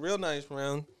 That was a real nice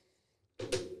round.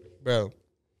 Bro.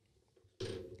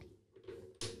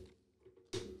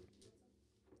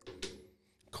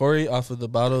 Corey off of the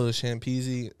bottle of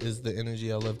Champezi is the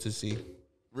energy I love to see.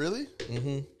 Really?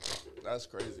 Mm-hmm. That's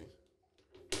crazy.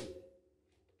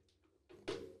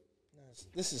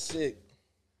 This is sick.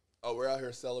 Oh, we're out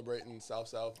here celebrating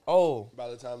South. Oh, By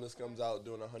the time this comes out,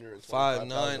 doing 125. 5'9".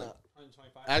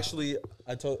 125. Actually,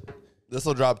 I told. This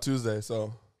will drop Tuesday,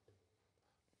 so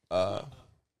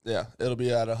yeah, it'll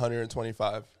be at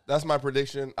 125. That's my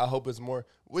prediction. I hope it's more.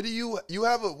 What do you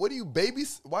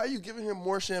babies? Why are you giving him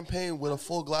more champagne with a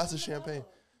full glass of champagne?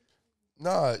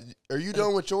 Nah, are you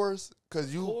done with yours?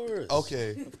 Cause you course.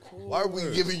 Okay. Why are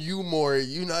we giving you more?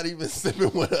 You not even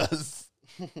sipping with us.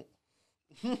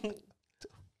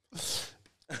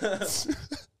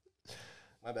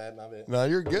 My bad. Nah,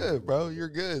 you're good, bro. You're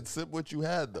good. Sip what you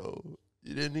had though.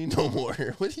 You didn't need no more.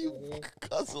 What are you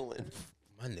guzzling?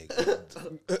 My nigga.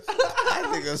 That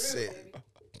nigga said,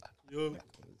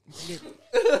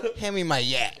 hand me my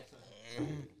yak.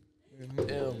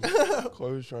 Damn.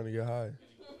 Corey was trying to get high.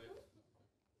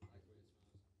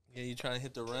 Yeah, you trying to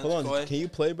hit the runs, Hold on, Coy? can you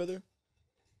play, brother?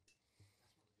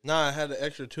 Nah, I had the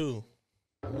extra 2.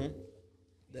 Mm-hmm.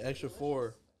 The extra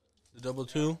 4. The double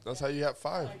 2. That's how you have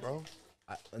 5, bro.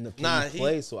 Nah,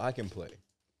 play so I can play.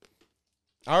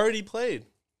 I already played.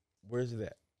 Where's it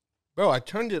at? Bro, I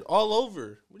turned it all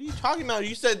over. What are you talking about?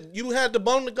 You said you had the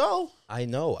bone to go. I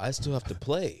know. I still have to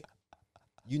play.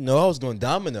 You know I was going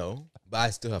domino, but I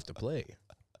still have to play.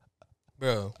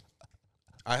 Bro,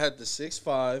 I had the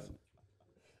 6-5.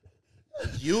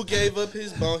 You gave up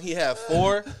his bone. He had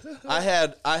 4. I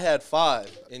had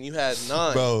 5, and you had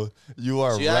 9. Bro, you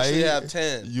are So you right. actually have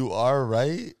 10. You are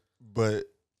right, but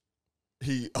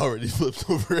he already flipped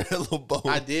over a little bone.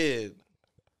 I did.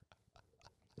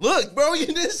 Look, bro, you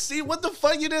didn't see what the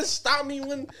fuck. You didn't stop me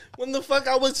when the fuck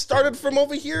I was started from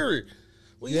over here.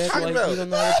 What you talking about? You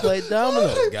don't know how to play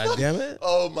dominoes. God damn it!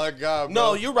 Oh my god, bro.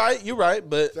 No, you're right. You're right.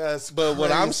 But That's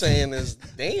what I'm crazy. saying is,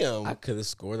 damn. I could have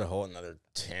scored a whole another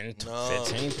 10 to No.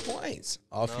 15 points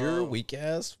off No. your weak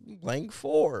ass blank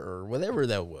 4 or whatever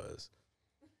that was.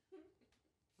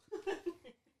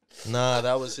 Nah,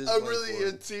 that was his. I'm blank really for.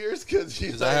 in tears because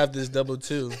he's 'Cause like, I have this double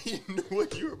 2. he knew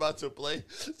what you were about to play,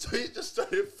 so he just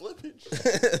started flipping.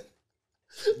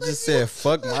 Just said,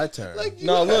 fuck my turn. Like you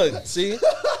No, had- look, see,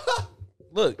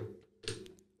 look.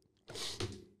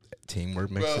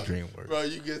 Teamwork makes the dream work. Bro,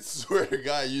 you get swear to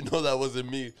God, you know that wasn't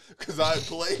me because I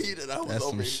played and I was That's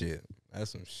over some here. shit.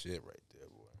 That's some shit right there,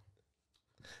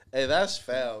 boy. Hey, that's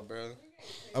foul, bro.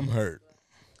 I'm hurt.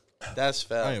 That's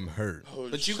foul. I am hurt. Oh,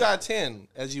 But you shit. got 10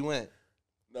 as you went.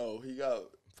 No, he got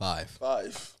 5.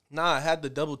 5. Nah, I had the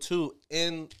double 2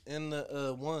 in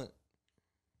the 1.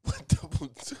 Double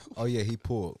two. Oh yeah, he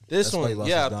pulled This That's why he one, lost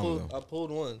yeah, I his domino.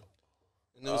 pulled one,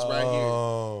 and it was right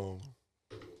Oh.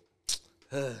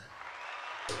 here.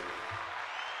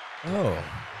 Oh,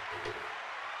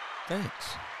 thanks.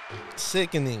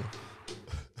 Sickening.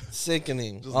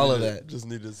 Just All of needed- that. Just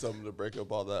needed something to break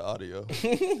up all that audio.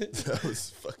 That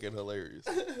was fucking hilarious.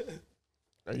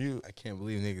 Are you? I can't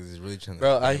believe niggas is really trying to.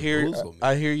 Bro, I hear bamboozle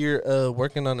me. you're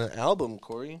working on an album,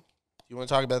 Corey. You want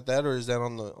to talk about that, or is that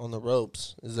on the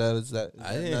ropes? Is that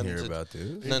I didn't nothing hear to- about this.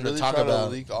 He's Nothing to really talk trying about. to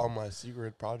leak all my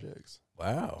secret projects.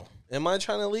 Wow, Am I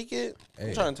trying to leak it? Hey.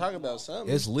 I'm trying to talk about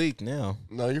something. it's leaked now.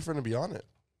 No, you're finna be on it.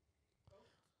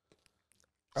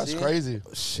 That's See? crazy.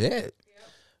 Shit.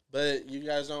 But you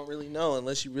guys don't really know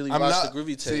unless you really I'm watch not. the Groovy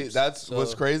tapes. See, that's So-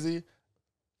 what's crazy.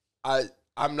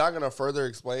 I'm not gonna further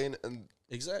explain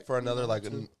Exactly. for another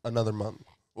another month.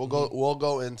 We'll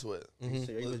go into it. Mhm.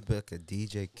 So you gonna be like a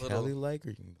DJ Kelly like, or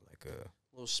you gonna be like a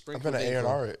Little I'm sprinkle. gonna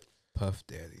A&R it. Puff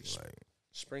Daddy like?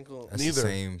 Sprinkle. That's Neither. the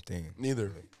same thing.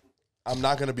 Neither. I'm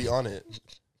not gonna be on it.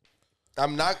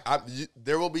 I'm not.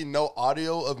 There will be no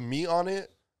audio of me on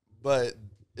it, but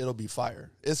it'll be fire.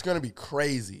 It's gonna be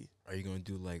crazy. Are you gonna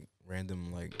do like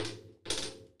random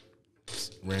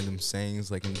sayings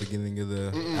like in the beginning of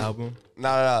the album?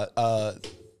 Nah.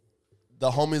 The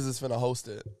homies is finna host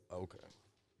it. Okay.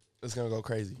 It's gonna go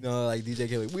crazy. No, like DJ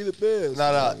Kelly, we the best.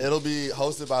 Nah. It'll be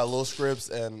hosted by Lil Scripps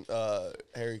and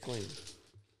Harry Clean.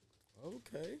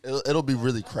 Okay. It'll be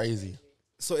really crazy.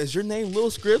 So is your name Lil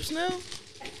Scripps now? I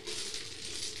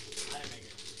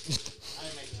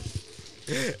didn't make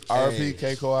that. RP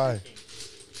K Koi.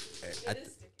 I,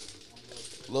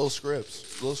 Lil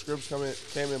Scripps. Lil Scripps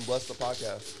came and blessed the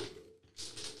podcast.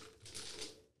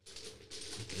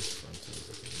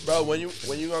 Bro, when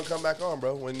you gonna come back on,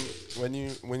 bro? When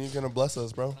you gonna bless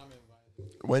us, bro?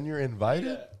 When you're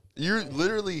invited? You're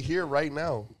literally here right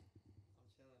now.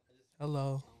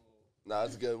 Hello. Nah,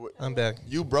 it's good. I'm back.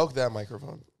 You broke that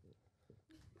microphone.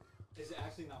 Is it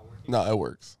actually not working? No, it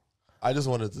works. I just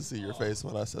wanted to see your face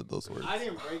when I said those words, I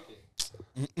didn't break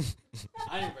it.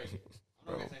 I didn't break it.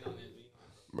 I'm not gonna say no names.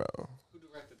 bro. Who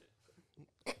directed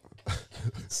it?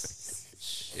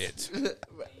 shit.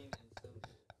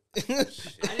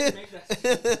 I didn't make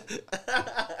that.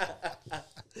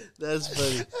 That's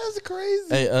funny. That's crazy.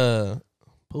 Hey,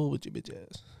 pull with your bitch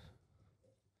ass.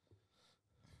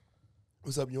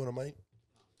 What's up? You want a mic?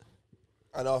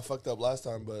 I know I fucked up last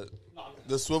time, but No, I'm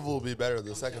the swivel will be better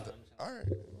the second time. I'm All right.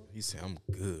 He said I'm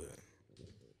good.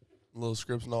 Little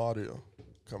Scripts, no audio.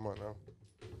 Come on now.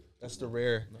 That's the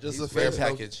rare. Just He's a rare face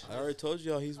package. I already told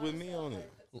y'all he's with me on it.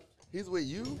 He's with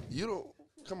you? You don't.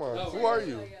 Come on. No, Who right, are right.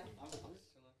 you? Oh, yeah. I'm just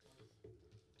chilling.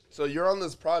 So you're on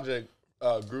this project,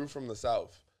 Groove from the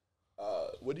South.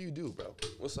 What do you do, bro?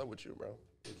 What's up with you, bro?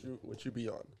 What you be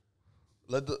on?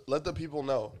 Let the people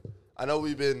know. I know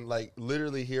we've been like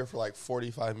literally here for like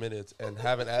 45 minutes and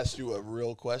haven't asked you a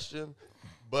real question,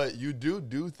 but you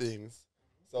do things.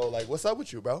 So like, what's up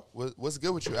with you, bro? What's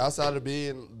good with you outside of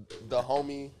being the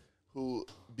homie who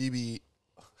BB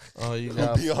Oh, you who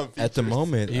got be on At the features?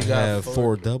 moment, You I got have four.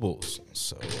 4 doubles.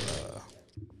 So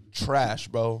Trash,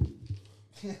 bro.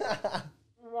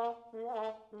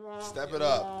 Step it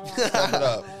up. Step it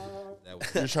up. that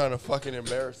was, You're trying to fucking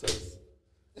embarrass us.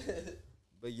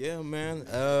 but yeah, man.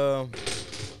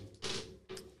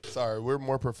 Sorry, we're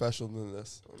more professional than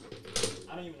this.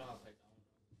 I don't even know how to play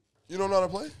that. You don't know how to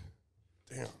play?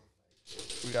 Damn.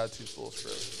 We got 2 full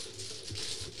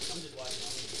scripts. I'm just watching. I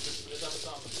mean, this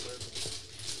episode I'm observing.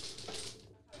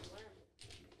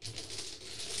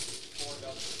 4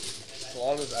 doubles. So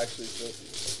long as actually filthy.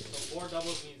 So 4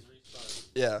 doubles means restart.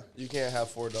 Yeah, you can't have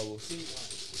 4 doubles.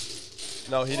 See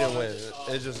one. No, he didn't win.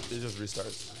 It just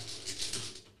restarts.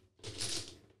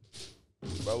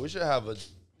 But we should have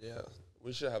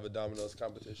a dominoes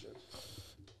competition.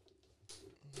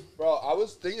 Bro, I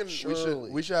was thinking Surely.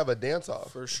 we should have a dance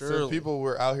off. For Since sure. people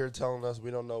were out here telling us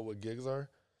we don't know what gigs are.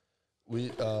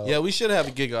 We Yeah, we should have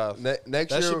a gig off. next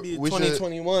That year should be we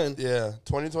 2021. yeah,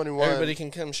 2021. Everybody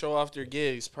can come show off their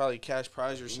gigs, probably cash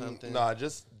prize or something. Nah,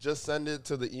 just send it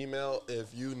to the email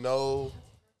if you know.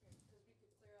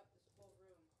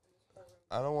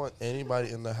 I don't want anybody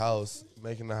in the house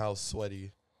making the house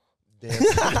sweaty, dancing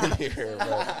in here,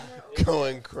 bro,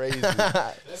 going crazy.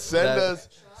 Send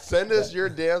us your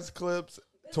dance clips.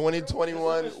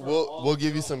 2021, we'll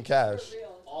give you some cash.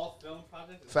 All film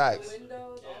projects. Facts,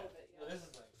 Windows, Yeah. all of it. So this is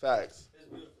like facts. this is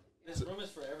beautiful. This room is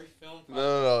for every film project.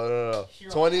 No.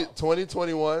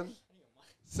 2021.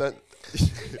 Send.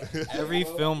 Every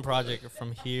film project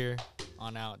from here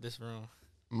on out, this room.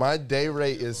 My day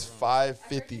rate is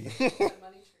 $550. Money tree.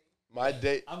 My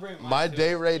day, I'm bringing my mine, too.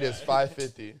 day rate is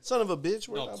 $5.50. Son of a bitch.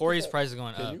 No, Corey's price is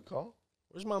going Can up. you call?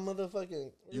 Where's my motherfucking?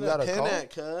 Where's You that got a pen call? at,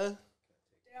 cuz?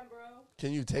 Damn, bro.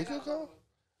 Can you take a call?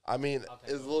 I mean, I'll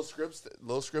take is Lil Scripps?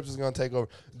 Lil Scripps is gonna take over.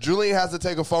 Julian has to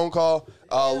take a phone call.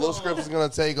 Lil Scripps is gonna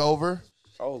take over.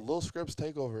 Oh, Lil Scripps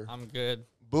take over. I'm good.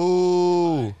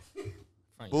 Boo, Front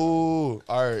yard. boo.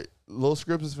 All right, Lil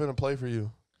Scripps is finna play for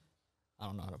you. I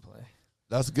don't know how to play.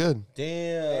 That's good.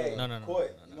 Damn. No, no, no. Coy,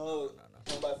 no, no, you no, know no, no, no.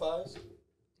 count by fives?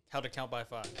 How to count by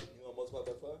 5. You know multiply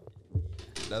by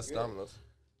five? That's Domino's.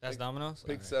 That's Domino's?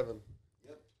 Pick Alright. 7.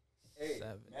 Hey,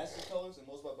 7. master colors and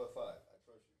multiply by five. I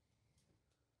trust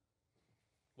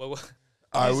you. What?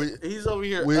 All right, He's over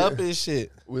here we- up and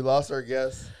shit. we lost our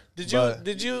guest. Did you? But-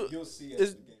 Did you? You'll see Is-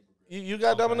 as the game progresses. You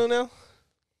got Okay. Domino now?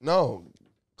 No,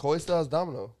 Koi still has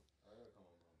Domino.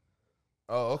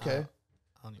 Oh, okay.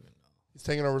 I don't even know. He's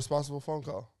taking a responsible phone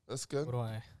call. That's good. What do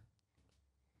I?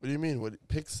 What do you mean? What?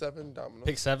 Pick 7 Domino.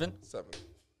 Pick 7? 7.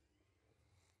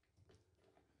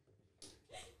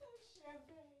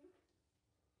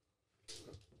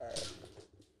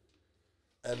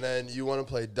 And then you want to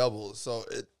play doubles. So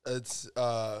it's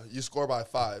you score by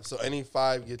 5. So any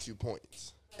 5 gets you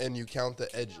points, and you count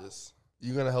the edges.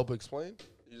 You gonna help explain?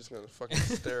 You're just gonna fucking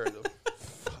stare at him.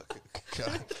 Fucking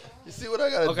God. You see what I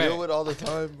gotta Okay. deal with all the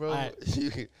time, bro? Alright.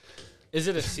 You- Is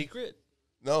it a secret?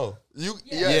 no, you.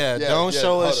 Yeah. Don't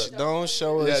show hold us. up. Don't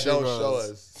show us. Yeah, your don't show rolls.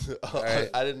 us. Alright.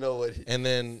 I didn't know what. And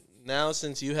then now,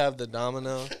 since you have the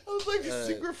Domino, I was like a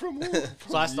secret from who?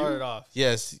 So I started off,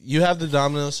 yes, you have the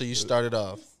Domino, so you started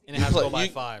off. and it has to go by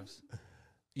You- 5s.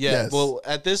 Yeah. Yes. Well,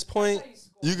 at this point,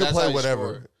 You can That's how play you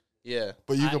whatever, score. yeah,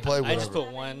 but you can play I whatever. just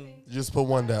put one. Just put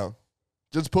one down.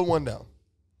 Just put one down.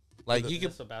 like you can.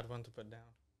 That's a bad one to put down.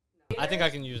 I think I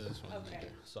can use this one. Okay.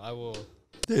 So I will.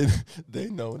 They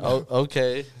know. Now. Oh,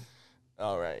 okay.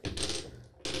 All right.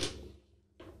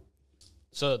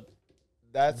 So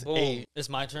That's boom. 8. It's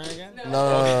my turn again.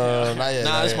 No, not yet.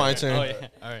 Nah, not it's yet. my turn. Oh yeah.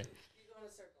 All right. You go in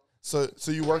a circle.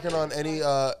 So you working on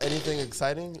anything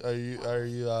exciting? Are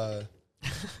you?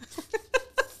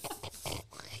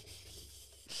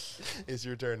 It's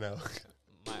your turn now.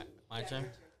 My turn.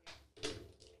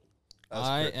 That's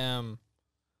I great. am.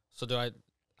 So do I?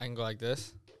 I can go like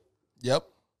this. Yep.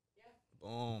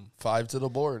 Boom. 5 to the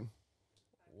board.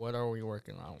 What are we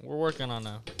working on? We're working on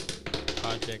a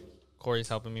project. Corey's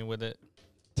helping me with it.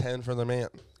 10 for the man.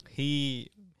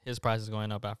 His price is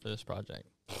going up after this project.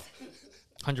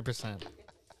 100%.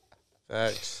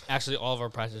 Facts. Actually, all of our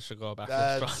prices should go up after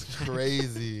this That's project.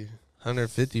 crazy.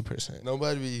 150%.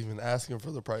 Nobody be even asking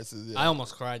for the prices yet. I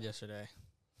almost cried yesterday.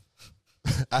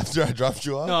 After I dropped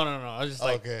you off. No. I was just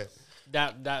like Okay.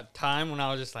 that time when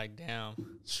I was just like, damn.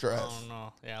 Stress. Oh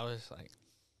no. Yeah, I was just like,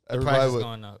 Everybody price is was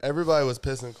going up. everybody was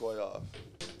pissing Koi off.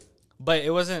 But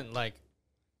it wasn't like,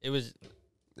 it was.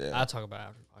 Yeah. I'll talk about it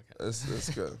after the podcast. It's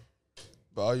good.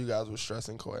 But all you guys were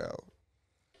stressing Koi out.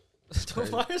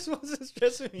 crazy. Why are you supposed to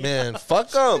stress me? Man, fuck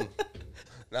them.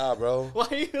 Nah, bro. Why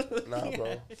are you? Nah, looking bro.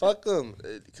 at me? Fuck them.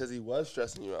 Because he was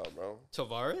stressing you out, bro.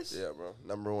 Tavares? Yeah, bro.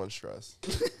 Number 1 stress.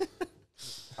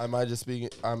 I might just be.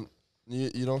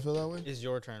 You don't feel that way? It's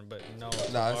your turn, but no.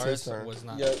 Nah, it's his Tavares turn. was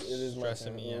not Yeah, it is my stressing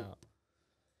turn. me out.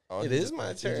 Oh, It he is just- my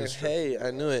he turn. just- Hey,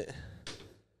 I knew it.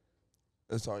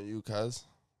 It's on you, cuz.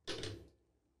 What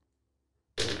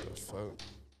the fuck?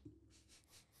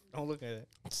 Don't look at it.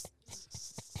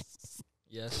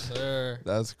 Yes, sir.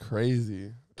 That's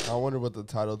crazy. I wonder what the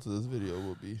title to this video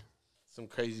will be. Some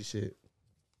crazy shit.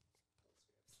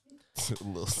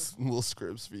 Little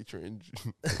scripts featuring.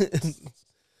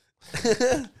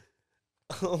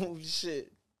 Oh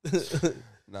shit.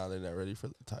 Nah, they're not ready for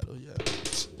the title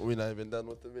yet. We're not even done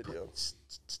with the video.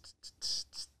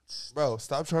 Bro,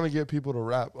 stop trying to get people to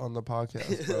rap on the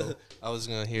podcast, bro. I was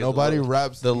gonna hear Nobody the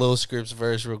raps. little scripts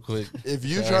verse real quick. If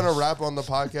you Sorry. trying to rap on the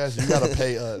podcast, you gotta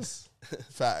pay us.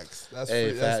 Facts. That's Hey,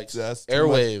 free. facts. That's too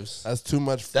much. Airwaves. That's too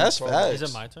much. free That's promo. facts. Is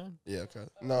it my turn? Yeah. Okay.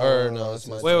 No. No, it's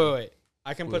my not. Wait.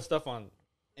 I can Wait. put stuff on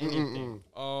anything. Mm-mm-mm.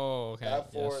 Oh, okay.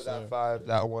 That 4, Yes, that sir. 5,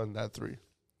 that 1, that 3.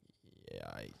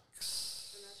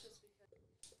 Yikes.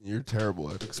 You're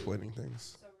terrible at explaining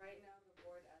things. So right now the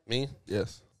board at Me?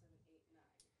 Yes.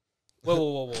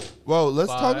 Whoa. Whoa, let's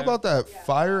talk 5. about that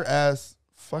fire ass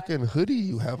fucking hoodie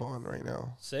you have on right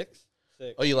now. 6?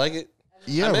 Oh, you like it?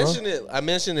 Yeah, I bro. mentioned it. I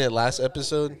mentioned it last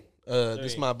episode. This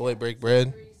is 3. my boy Break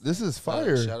Bread. This is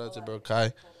fire. Shout out to Bro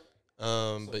Kai.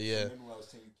 But yeah.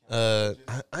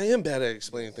 I am bad at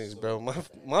explaining things, bro.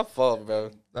 My fault, bro.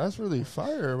 That's really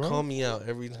fire, bro. Call me out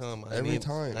every time. Every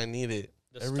time. I need it.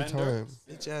 The Every spender? time.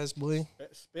 Bitch ass boy.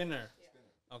 Spinner.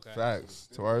 Okay. Facts.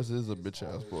 Tavares is a bitch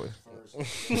ass boy.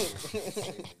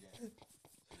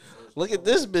 Look at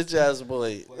this bitch ass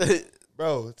boy.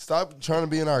 Bro, stop trying to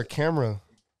be in our camera.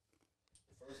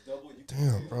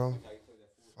 Damn, bro.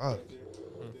 Fuck.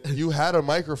 You had a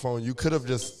microphone. You could have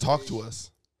just talked to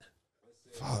us.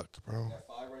 Fuck, bro.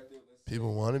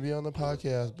 People want to be on the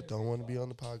podcast, but don't want to be on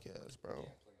the podcast, bro.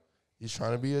 He's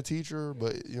trying to be a teacher,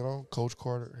 but, you know, Coach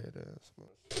Carter head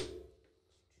ass.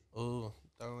 Ooh,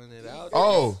 throwing it out.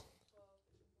 Oh,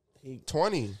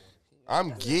 20.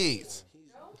 I'm geeked.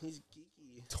 He's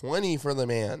geeky. 20 for the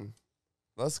man.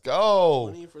 Let's go.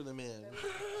 20 for the man.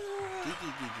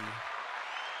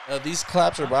 Geeky. These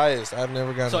claps are biased. I've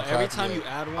never gotten So a clap every time yet. you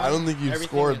add one, I don't think you've everything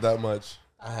scored is- that much.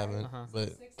 I haven't, but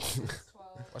 16,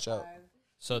 12, Watch out. 5.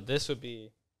 So this would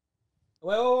be.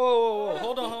 Wait, whoa.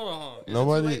 Hold on. Is it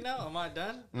Nobody- too late now? Am I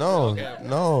done? No, Okay.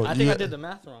 no. I think I did the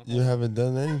math wrong. You haven't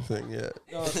done anything yet.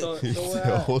 No, so He's we're still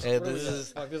at. holding- Hey, Where this we at?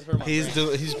 is Fuck, this hurt my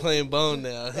brain. he's playing bone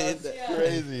now.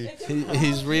 Crazy.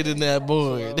 He's reading that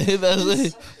board. That's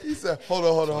it. He said,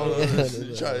 hold on.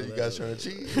 You guys trying to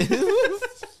cheat?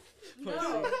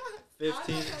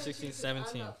 15, 16,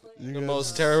 17. You The guys-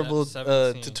 most terrible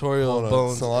 17. tutorial Hold of on.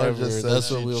 bones Solana ever. just said That's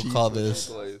she what we'll cheats call when she this.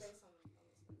 plays.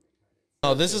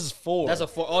 Oh, this is 4. That's a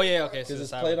 4. Oh, yeah, okay. So because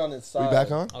it's it's played on its side. We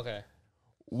back on? Okay.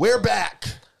 We're back.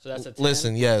 So that's a 10.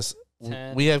 Listen, yes.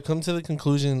 10. We have come to the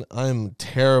conclusion I'm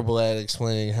terrible at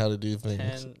explaining how to do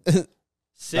things. 10.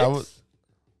 6.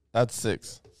 That's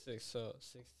 6. 6, so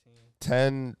 16.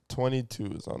 10, 22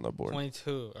 is on the board.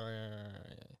 22. All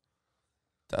right.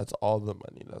 That's all the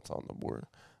money that's on the board.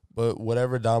 But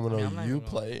whatever domino I'm not you even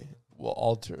play will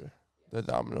alter the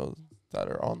dominoes that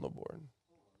are on the board.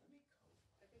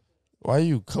 Why are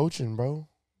you coaching, bro?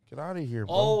 Get out of here,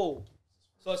 bro. Oh,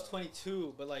 so it's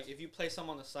 22, but like if you play some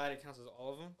on the side, it counts as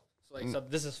all of them. So like, so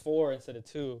this is 4 instead of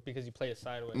 2 because you play it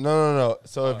sideways. No.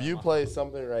 So if Oh, you my play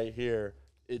something right here,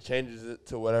 it changes it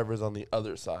to whatever's on the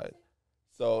other side.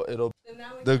 So it'll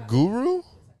the guru.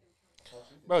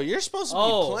 Bro, you're supposed to be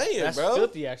Oh, playing, that's bro.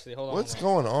 filthy. Actually, hold on. What's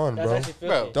hold on. going on, That's bro? actually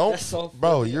filthy. Don't, That's so bro.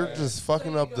 filthy. You're just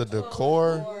fucking up the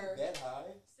decor.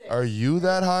 Are you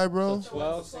that high, bro? 12.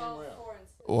 12, 4,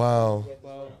 and Wow.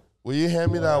 12. Will you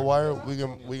hand me that wire? We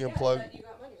can plug.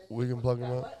 We can plug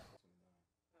him up.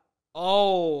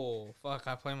 Oh, fuck!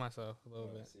 I play myself a little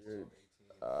bit.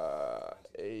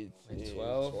 18,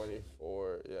 12.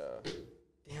 24, yeah.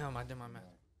 Damn, I did my math.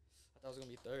 I thought it was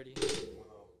gonna be 30.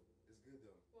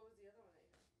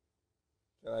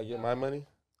 Can I get my money?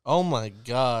 Oh my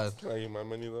god. Can I get my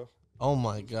money though? Oh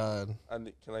my god.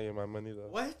 Can I get my money though?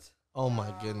 What? Oh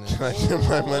my goodness. Can I get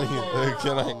my money?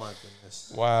 Can Oh I? my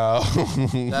goodness. Wow,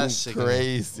 That's sickening.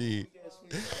 crazy.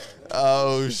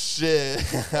 Oh shit!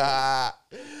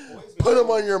 Put them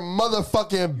on your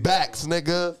motherfucking backs,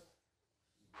 nigga.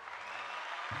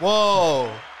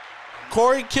 Whoa.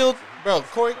 Corey killed. Bro,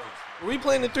 Corey. Are we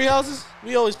playing the 3 houses?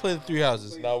 We always play the 3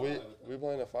 houses. No, we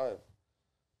playing at 5.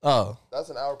 Oh. That's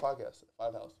an hour podcast.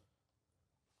 5 house.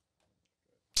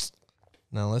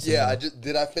 Now let's. Yeah,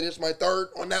 did I finish my third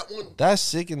on that one? That's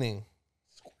sickening.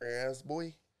 Square ass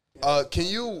boy. Can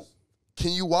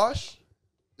you wash?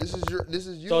 This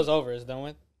is you. So it's over. It's done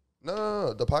with.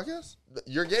 No. The podcast?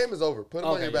 Your game is over. Put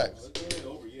them on Okay, your yeah. backs.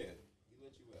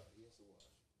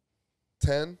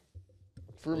 10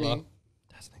 for me.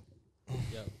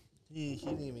 Yep. He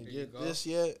didn't even you get go. this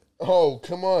yet. Oh,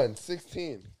 come on.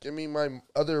 16. Give me my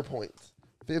other points.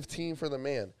 15 for the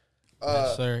man.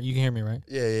 Yes, sir. You can hear me, right?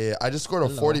 Yeah. I just scored a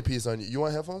Hello. 40 piece on you. You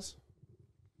want headphones?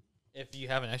 If you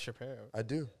have an extra pair. I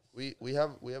do. We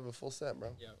have a full set,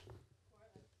 bro. Yeah.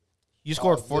 You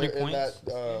scored 40 They're in points.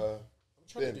 that, I'm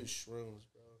trying bin. to do shrooms,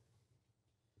 bro.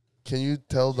 Can you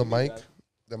tell the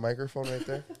microphone right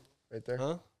there? Right there?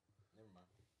 Huh?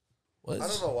 What? I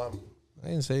don't know why. I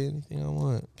didn't say anything I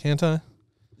want. Can't I?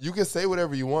 You can say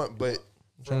whatever you want, but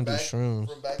I'm trying to do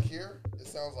shrooms. from back here, it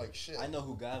sounds like shit. I know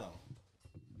who got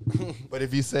them. But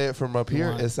if you say it from up here,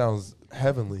 want- it sounds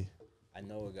heavenly. I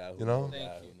know a guy who You know? got a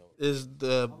guy who knows. Is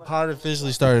the pod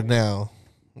officially started now?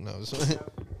 No.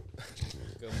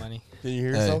 Good money. Can you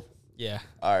hear Hey. yourself? Yeah.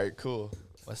 All right, cool.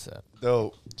 What's up?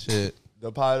 Dope. Shit.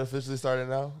 The pod officially started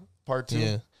now? Part 2?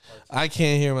 Yeah. I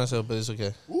can't hear myself, but it's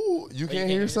okay. Ooh, you can't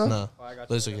hear yourself? No. Oh, I got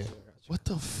But it's you, I got okay. you, I got you. What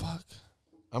the fuck?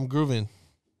 I'm grooving.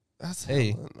 That's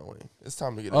Hey. hella annoying. It's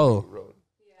time to get Oh. on the road.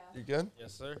 You good?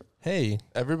 Yes, sir. Hey.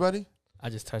 Everybody? I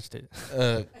just touched it.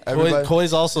 Everybody-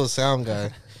 Koi's also a sound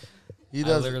guy. He I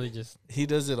does. literally just. He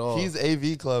does it all. He's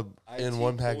AV Club in IT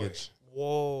one boy. package.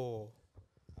 Whoa.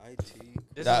 IT.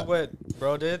 This That- is what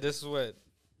bro did. This is what.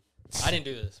 I didn't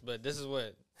do this, but this is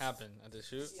what happened at the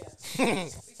shoot.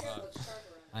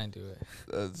 I didn't do it.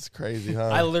 That's crazy, huh?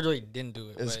 I literally didn't do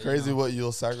it. It's but, crazy You know. what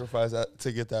you'll sacrifice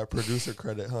to get that producer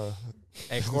credit, huh?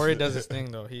 Hey, Corey does his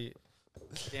thing though. He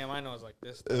Damn, I know it's like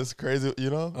this. It's crazy, you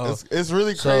know. Oh. It's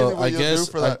really crazy. So what I you guess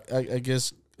do for that. I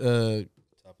guess Top of that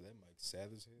mic, sad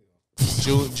as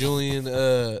hell. Julian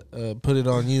put it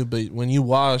on you, but when you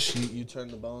wash, you turn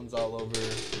the bones all over,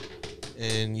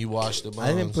 and you wash the bones.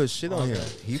 I didn't put shit on Okay. him.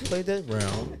 He played that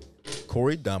round.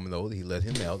 Corey dominoed. He let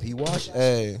him out. He washed.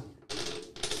 Hey,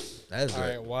 That's All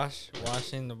right. right,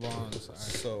 washing the bones. All right.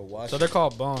 So wash. So they're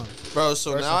called bones. bro.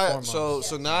 So First now and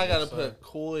so now I gotta Sorry. put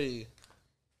Koi.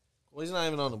 Koi's not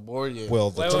even on the board yet.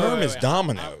 well, the Wait, term wait, is wait.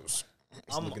 dominoes.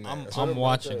 I'm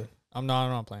watching. I'm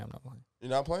not playing. You're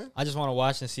not playing? I just want to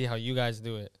watch and see how you guys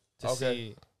do it to Okay.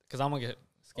 see, because I'm gonna get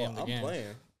scammed I'm again. playing.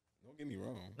 Don't get me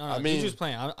wrong. No, I I mean- Juju's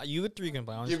playing. You three can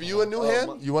play. I'm Give just you a gonna new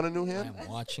hand? You want a new watch. hand? I'm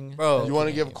watching. Bro, You want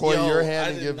to give Coy Yo, your I hand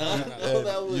and did give not know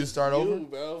that was you start over?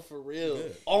 bro, for real.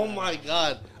 Oh my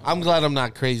god, I'm glad I'm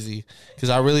not crazy because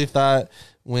I really thought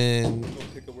when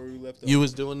Pick up where we left you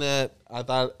was doing that, I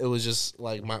thought it was just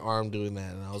like my arm doing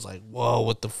that, and I was like, "Whoa,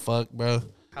 what the fuck, bro?"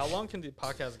 How long can the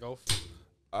podcast go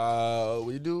for?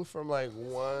 We do from like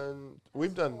one.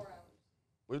 We've done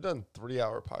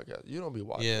 3-hour podcast. You don't be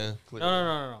watching. Yeah. No, clearly.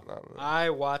 no. I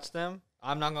watch them.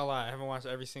 I'm not gonna lie. I haven't watched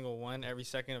every single one, every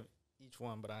second of each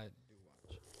one, but I do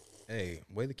watch. Hey,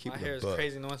 way to keep My it hair a is buck.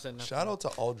 crazy. No one said nothing. Shout out to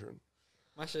Aldrin.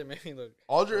 My shit made me look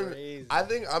Aldrin, crazy. I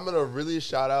think I'm gonna really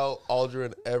shout out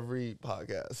Aldrin every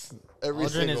podcast. Every Aldrin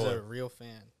single is one. a real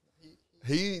fan.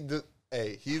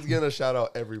 Hey, he's gonna shout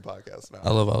out every podcast now.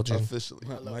 I love Aldrin. Officially.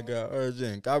 My God,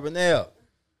 Urgent Carbonell.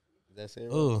 That's it.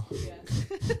 Ooh,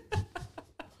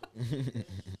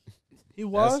 he That's,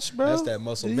 washed, bro. that's that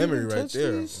muscle Did he memory even right touch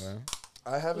there, these? man.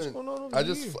 I haven't. going on over I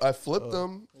here? flipped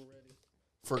them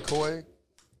for Koi.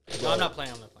 No, I'm not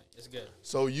playing. It's good.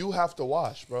 So you have to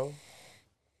wash, bro.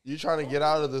 You trying to get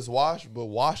out of this wash, but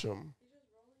wash them.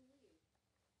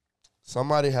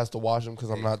 Somebody has to wash them because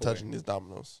I'm Hey, not Koi. touching these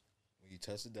dominoes. When you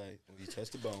touch the dice, when you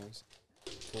touch the bones,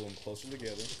 pull them closer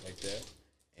together like that,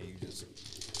 and you just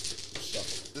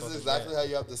shuffle. This is exactly how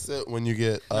you have to sit when you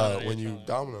get No, when you're you trying.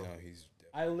 domino. No, he's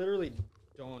I literally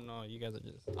don't know. You guys are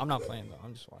just. I'm not playing though.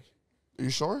 I'm just watching. Are you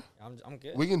sure? I'm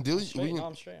good. We can do. I'm straight. We No, can,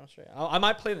 I'm straight. I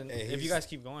might play them Hey, if you he's- guys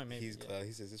keep going. Maybe. he's yeah.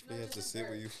 he says this really has to sit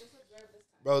with you.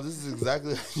 bro, this is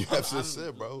exactly how you have to I'm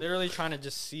sit, bro. Literally trying to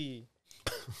just see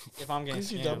if I'm getting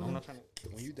Cause you scammed. dumb. I'm not trying to.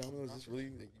 When you domino, is this really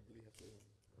like you really have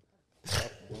to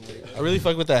stop one leg? I really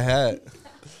fuck with that hat.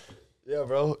 Yeah,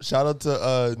 bro. Shout out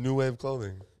to New Wave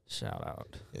Clothing Shout out.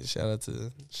 Yeah, shout out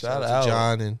to Shout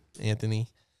John and Anthony,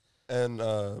 and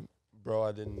bro.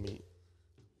 I didn't meet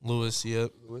Lewis.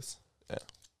 Yep. Lewis. Yeah.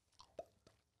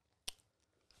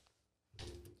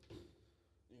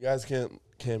 You guys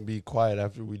can't be quiet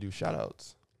after we do shout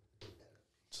outs.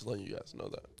 Just letting you guys know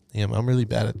that. Damn, I'm really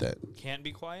bad at that. Can't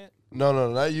be quiet. No,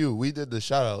 not you. We did the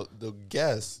shout out. The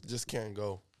guests just can't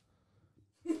go.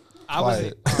 I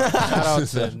was. Quiet. Shout out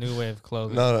to New Wave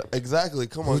Clothing. No, exactly.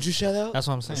 Come on. Who'd you shout out? That's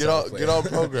what I'm saying. Get on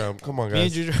program. Come on, Me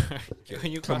and guys. Juju.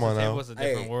 When you cross Come on the table, now. it's a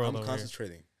different Hey, world I'm over here.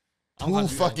 concentrating. I'm Too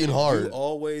concentrating. fucking You hard.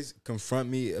 always confront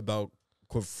me about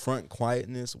confront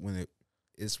quietness when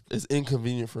it's, It's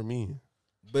inconvenient for me.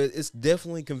 but it's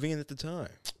definitely convenient at the time.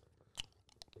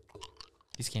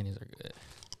 These candies are good.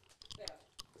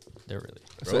 They're really.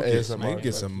 It's Bro, an get ASMR some, you get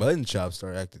effect. some mutton chops,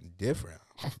 start acting different.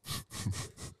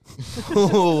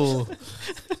 Ooh.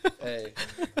 Hey,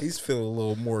 he's feeling a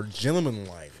little more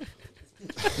gentleman-like.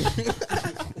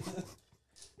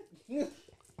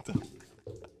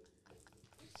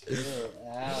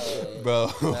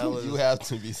 Bro, was- you have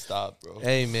to be stopped, bro.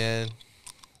 Hey man,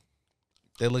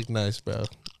 they look nice, bro.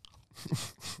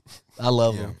 I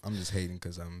love Yeah, them. I'm just hating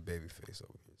because I'm babyface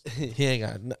over here. He ain't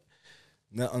got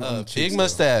No, on the cheeks, big though.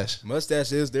 mustache.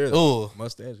 Mustache is there. Though. Ooh.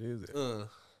 Mustache is there.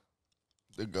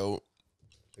 The GOAT.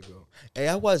 There you go. Hey,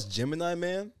 I watched Gemini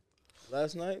Man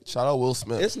last night. Shout out Will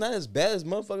Smith. It's not as bad as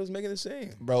motherfuckers making it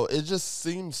seem. Bro, it just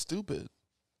seems stupid.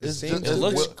 It's seems just, It it's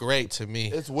looks Will, great to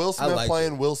me. it's Will Smith liked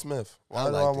playing it. Will Smith. Why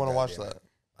do I liked the want to watch goddamn- that?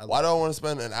 I Why do I liked want to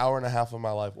spend an hour and a half of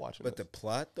my life watching But it? the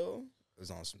plot though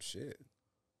is on some shit.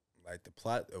 Like the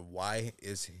plot of why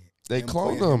is he? They him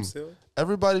cloned playing him. himself?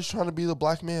 Everybody's trying to be the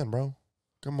black man, bro.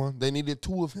 Come on. They needed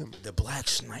 2 of him. The black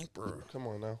sniper. Come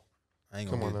on now. I ain't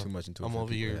Come gonna on get now. too much into it. I'm for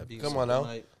over people here. that- being Come so on now.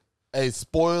 polite. Hey,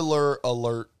 spoiler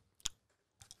alert.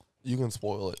 You can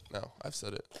spoil it now. I've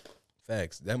said it.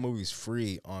 Facts. That movie's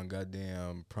free on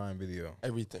goddamn Prime Video.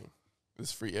 Everything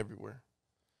is free everywhere.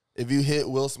 If you hit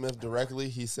Will Smith directly,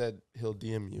 he said he'll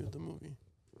DM you the movie.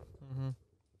 Mm-hmm.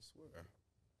 I swear.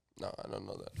 No, I don't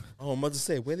know that. Oh, I'm about to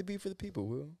say, way to be for the people,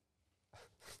 Will.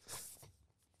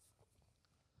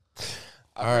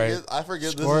 All right. I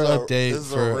forget Score this is update this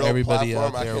is for a real everybody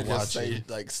platform. out there I can just watching. say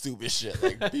like stupid shit.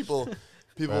 Like people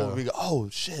People will be, oh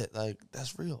shit, like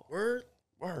that's real. Word.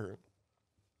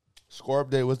 Score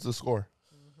update. What's the score?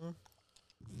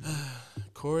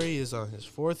 Corey is on his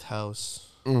 4th house,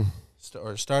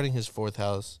 or starting his 4th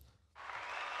house.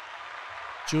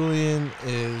 Julian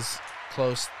is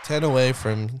close, 10 away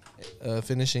from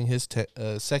finishing his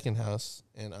 2nd house,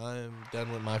 and I'm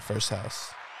done with my 1st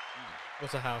house.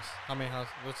 What's a house? How many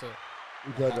houses? What's it?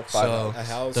 So A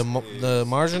house the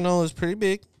marginal is pretty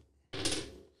big.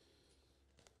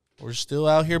 We're still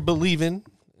out here believing,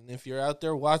 and if you're out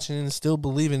there watching and still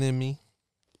believing in me,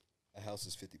 a house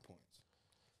is 50 points.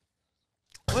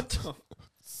 What the?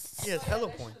 He has hella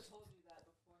points.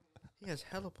 He has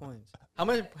hella points. How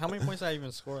many points did I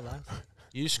even score last time?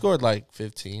 you scored like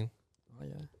 15. Oh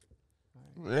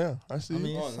yeah. Yeah, I see. I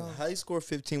mean, How he scored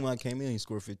 15 when I came in? He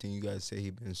scored 15. You guys say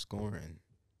he been scoring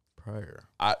prior.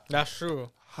 that's true.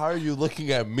 How are you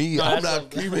looking at me? No, I'm that's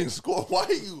not keeping score.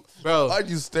 Bro, Why'd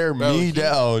you stare Bro, me he-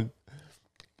 down?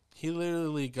 he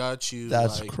literally got you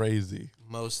That's like crazy.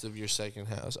 most of your 2nd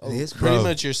house. It is, pretty bro.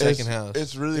 much your 2nd house.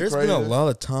 It's really There's crazy. been a lot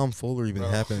of tomfoolery been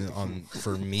happening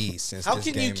for me since How this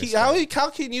can game you has keep? started.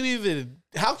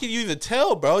 How can you even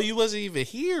tell, bro? You wasn't even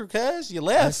here, cuz you I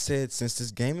left. said since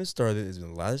this game has started, there's been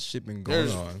a lot of shit been going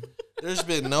There's- on. There's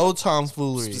been no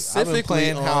tomfoolery. I've been Specifically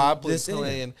playing how on I've been this end.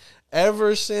 playing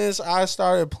ever since I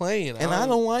started playing. And I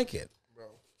don't like it.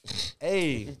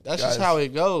 Hey, that's Guys. just how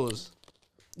it goes.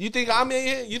 You think I'm in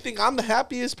here? You think I'm the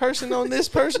happiest person on this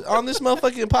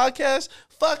motherfucking podcast?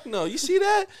 Fuck no. You see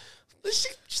that?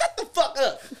 Shut the fuck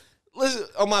up. Listen.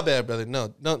 Oh my bad, brother.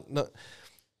 No.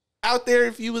 Out there,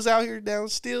 if you was out here down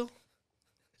still,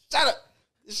 shut up.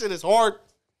 This shit is hard.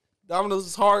 Domino's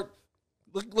is hard.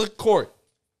 Look, court.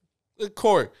 Look,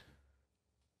 court.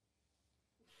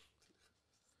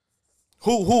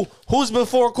 Who's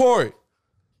before court?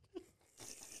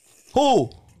 Who?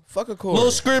 Fuck a core.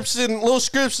 Little scripts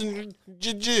and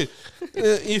JuJu.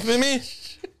 You feel me?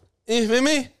 You feel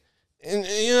me? And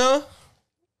you know,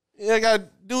 you gotta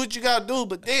do what you gotta do.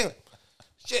 But damn,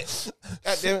 shit.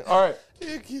 God damn it. All right.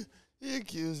 He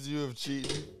accused you of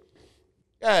cheating.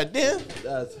 God damn.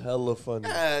 That's hella funny.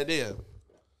 God damn.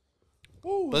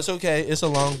 But it's okay. It's a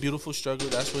long, beautiful struggle.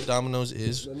 That's what Domino's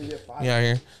is. Let me get 5. We out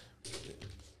here.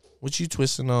 What you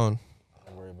twisting on?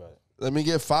 Don't worry about it. Let me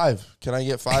get 5. Can I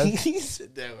get 5? He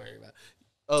said, "Don't worry about it."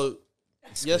 Oh,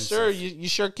 yes, sir. You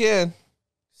sure can.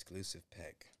 Exclusive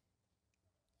pack.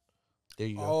 There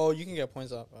you go. Oh, you can get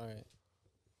points up. All right.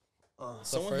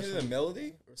 Someone first heard a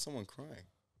melody or someone crying?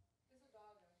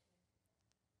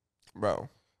 Bro,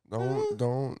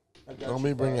 don't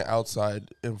be bringing outside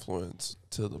influence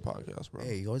to the podcast, bro.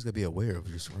 Hey, you always gotta be aware of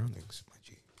your surroundings, my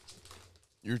G.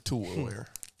 You're too aware.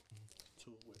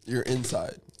 You're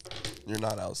inside. You're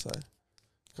not outside.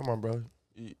 Come on, bro.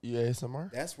 You ASMR?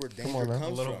 That's where Come danger on now. comes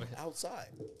A little from. bit. Outside.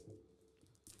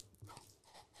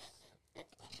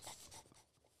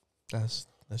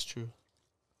 That's true.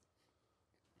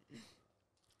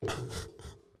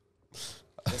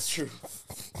 That's true.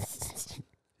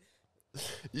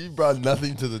 You brought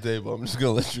nothing to the table. I'm just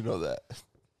gonna let you know that.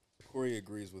 Corey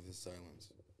agrees with his silence.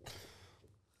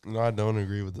 No, I don't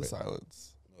agree with the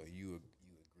silence. No, you agreed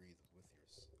with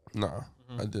yours. No,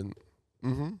 I didn't.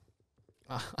 Mm-hmm.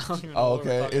 I don't even know Oh, what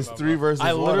we're okay. talking It's about, 3 bro. versus 1.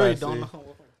 I literally see. don't know. What we're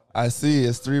talking I see.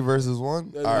 It's 3 versus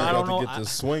 1. All I right. don't know. Get the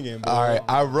swinging, bro. All right.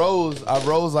 I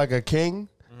rose like a king,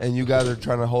 and you guys are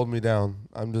trying to hold me down.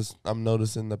 I'm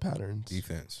noticing the patterns.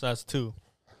 Defense. So that's 2.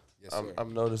 Yes, sir.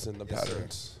 I'm noticing the Yes, sir.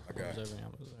 patterns. I got it. Observing,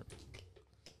 I'm observing.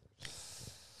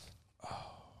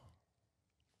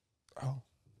 Oh.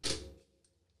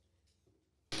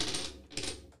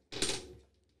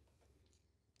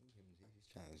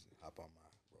 He's trying to hop on my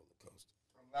roller coaster.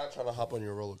 I'm not trying to hop on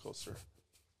your roller coaster.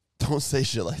 Don't say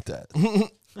shit like that.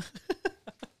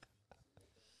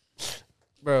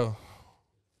 Bro,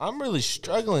 I'm really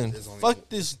struggling. There's only- Fuck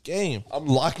this game. I'm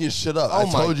locking shit up. Oh I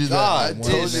my told you God, that. I One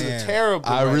told this you. man. is terrible.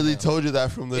 I right really now. told you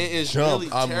that from the It is jump.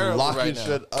 really I'm terrible locking right now.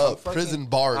 shit I'm up. fucking- Prison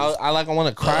bars. I want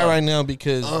to cry right now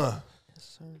because Uh.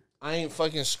 I ain't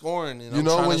fucking scoring. And You I'm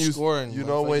know trying when to you score and you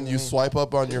know when you fucking- swipe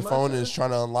up on your phone and it's trying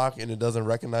to unlock and it doesn't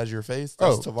recognize your face?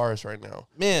 That's Oh. Tavares right now.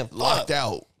 man Locked fuck.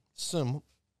 out. Some,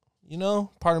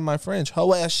 pardon my French,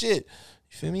 hoe ass shit.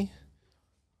 You feel me?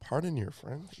 Pardon your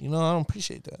French. I don't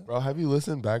appreciate that. Bro, have you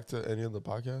listened back to any of the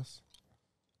podcasts?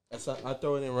 I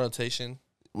throw it in rotation.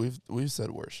 We've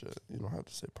said worse shit. You don't have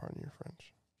to say pardon your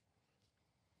French.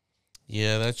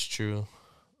 Yeah, that's true.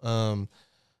 I'm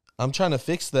trying to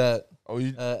fix that Oh,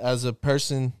 you as a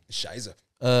person, Shiza.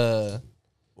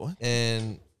 what?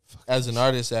 and as an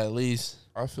artist at least.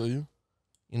 I feel you.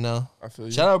 You know, I feel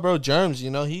you. shout out, bro, Germs.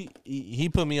 He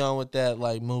put me on with that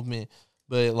like movement,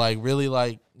 but like really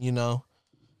like, you know,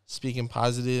 speaking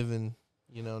positive and,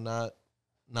 you know, not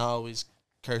always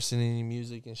cursing in your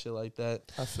music and shit like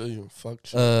that. I feel you. Fuck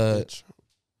shit, bitch.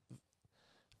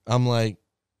 I'm like,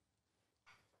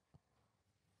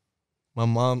 my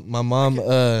mom,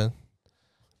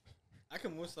 I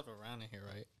can move stuff around in here,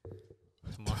 right?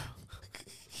 Tomorrow.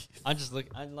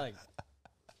 I'm like,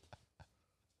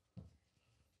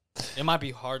 it might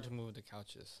be hard to move the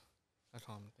couches. That's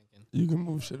what I'm thinking. You can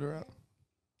move shit around.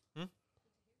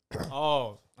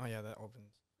 Oh yeah, that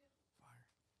opens.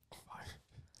 Fire.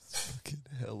 Fucking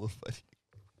hella funny.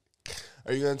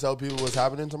 Are you gonna tell people what's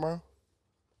happening tomorrow?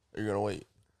 Or are you gonna wait?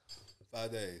 5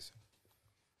 days.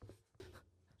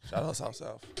 Shout out South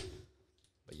South.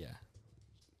 But yeah,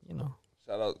 you know.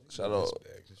 Shout out.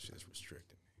 This shit's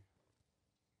restricting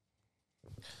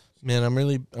me. man, I'm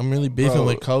really beefing Bro.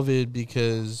 with COVID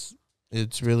because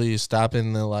it's really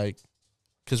stopping the like,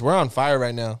 because we're on fire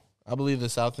right now. I believe the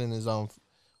South End is on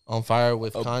fire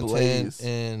with Ablaze. content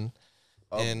and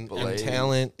Ablaze.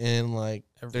 talent, and like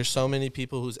there's so many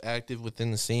people who's active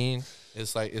within the scene.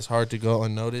 It's like it's hard to go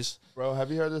unnoticed. Bro,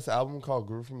 have you heard this album called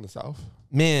Groove from the South?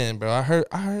 Man, bro,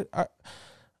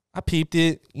 I peeped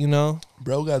it, you know.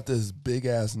 Bro got this big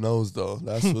ass nose though.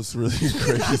 That's what's really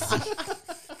crazy.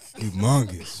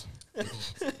 Humongous.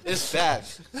 It's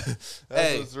fact. That's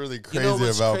Hey, what's really you crazy know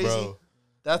what's about crazy? bro.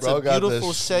 That's Bro a got beautiful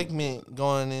this- segment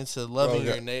going into loving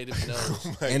got- your native nose.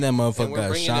 And that And motherfucker we're got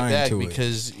bringing it shine back to it.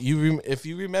 because if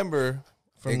you remember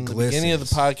from It the beginning of the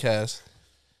glistens.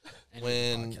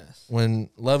 podcast, when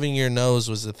loving your nose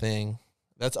was a thing,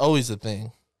 that's always a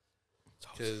thing.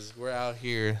 Because we're out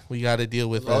here, we got to deal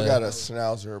with Bro got a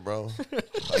schnauzer, bro.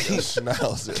 Like a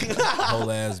schnauzer.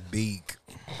 Whole ass beak.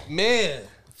 man.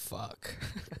 Fuck.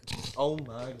 Oh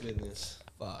my goodness.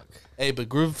 Fuck. Hey, but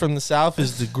Groove from the South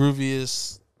is the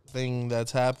grooviest thing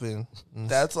that's happened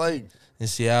That's like in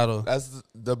Seattle. that's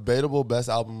the debatable best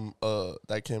album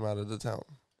that came out of the town.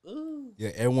 Yeah,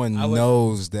 everyone I would-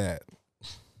 knows that.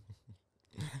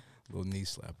 Little knee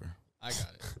slapper. I got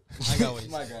it. I got what he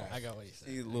said. I got what he said.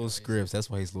 He's little scripts. That's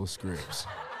why he's little scripts.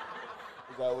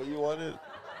 Is that what you wanted?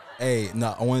 Hey,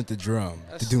 no, I wanted the drum.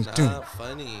 That's Doom, not doom.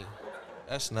 funny.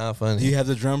 That's not funny. Do you have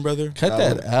the drum, brother? Cut Nah,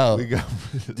 that out. We got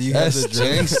Do you have That's the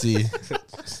drum?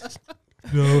 janksy.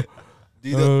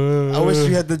 No. I wish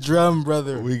you had the drum,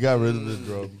 brother. we got rid of the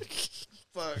drum.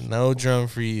 No drum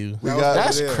for you. We got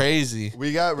That's yeah. crazy.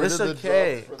 we got rid It's of the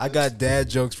okay. drum. I got dad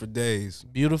jokes for days.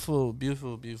 Beautiful,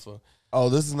 beautiful, beautiful. Oh,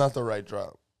 this is not the right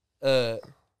drop.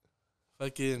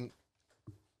 Fucking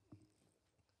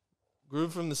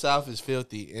Groove from the South is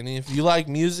filthy, and if you like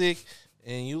music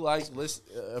and you like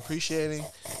appreciating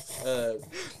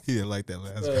He didn't like that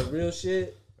last one. real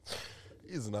shit,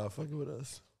 He's not fucking with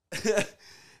us.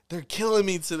 they're killing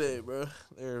me today, bro.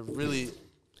 They're really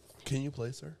Can you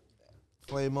play, sir?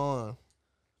 flame on.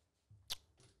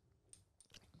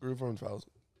 Groove from the South.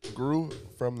 Groove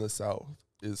from the South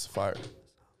is fire.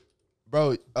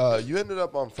 Bro, you ended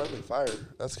up on Friendly Fire.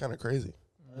 That's kind of crazy.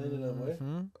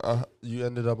 You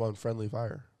ended up on Friendly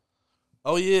Fire.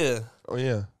 Oh yeah, Oh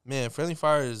yeah. man. Friendly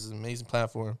Fire is an amazing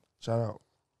platform. Shout out.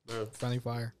 Friendly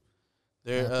fire.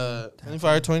 They're Friendly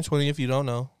Fire 2020. If you don't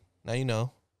know, now you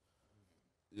know.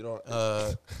 You don't.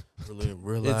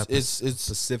 Real It's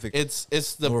specific.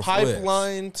 It's the Northwest.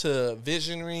 pipeline to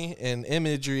visionary and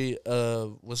imagery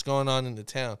of what's going on in the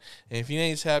town. And if you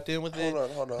ain't tapped in with it,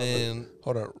 hold on. then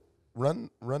Hold on.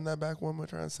 Run that back one more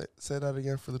time. Say that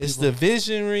again for the it's people. the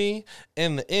visionary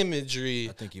and the imagery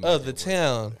I think you made of the that word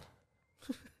town.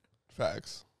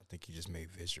 Facts. I think you just made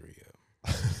visionary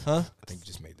up. Huh? I think you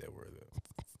just made that word up.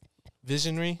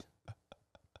 Visionary?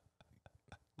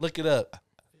 Look it up.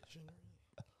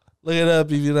 Look it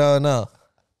up if you don't know.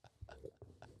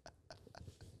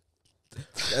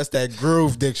 That's that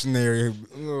groove dictionary.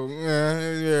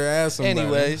 Ask somebody.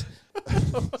 Anyways,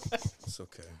 It's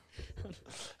okay.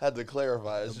 Had to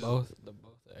clarify. It's The just-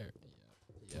 both there.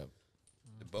 Yep.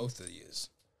 The both of these.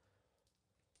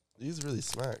 These really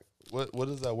smack. What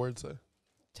does that word say?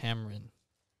 Tamarind.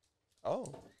 Oh,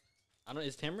 I don't.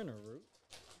 Is tamarind a root?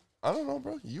 I don't know,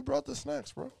 bro. You brought the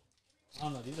snacks, bro. I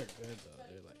don't know. These are good though.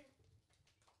 They're like.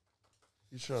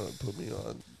 You trying to put me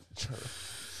on?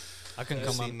 I couldn't I've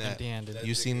come seen up that. empty-handed.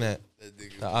 you seen that.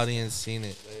 The audience seen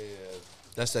it.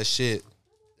 That's that shit.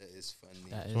 That is funny.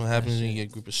 That is What happens that when you shit.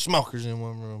 get a group of smokers in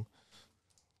one room?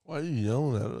 Why are you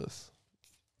yelling at us?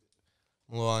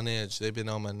 I'm a little on edge. They've been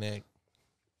on my neck.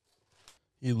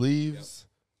 He leaves.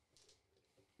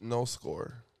 No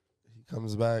score. He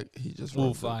comes back. He just Ooh,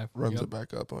 runs, five. runs Yep. it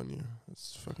back up on you.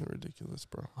 It's fucking ridiculous,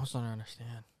 bro. I was trying to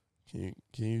understand.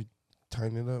 Can you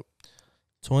tighten it up?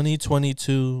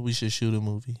 2022, we should shoot a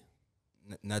movie.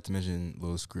 Not to mention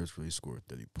Lil Scripts really scored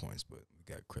 30 points, but we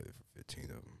got credit for 15 of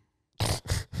them.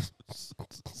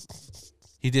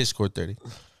 He did score 30.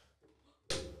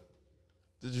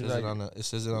 Did you It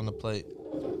says it on the plate.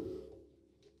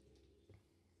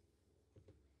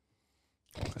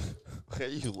 Why are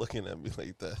you looking at me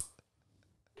like that?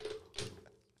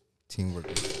 Teamwork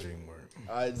is dreamwork.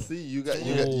 I see you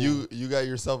got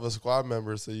yourself a squad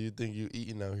member, so you think you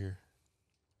eating out here.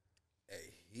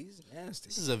 Hey, he's nasty.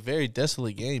 This is a very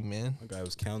desolate game, man. My guy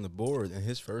was counting the board in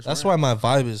his first That's round. why my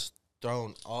vibe is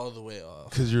thrown all the way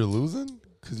off. Cause you're losing.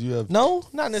 Cause you have No,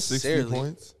 not 60 necessarily.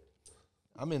 points.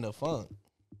 I'm in a funk,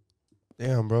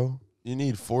 Damn, bro. You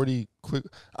need 40 quick.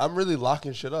 I'm really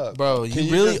locking shit up, bro. Can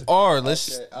You really just- are.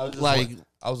 Let's Okay, I was just like,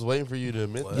 I was waiting for you to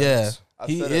admit that. yeah. I've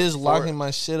He said it is four- locking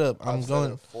my shit up. I'm I've said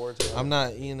going. it 4 times. I'm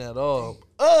not eating at all.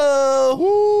 Oh,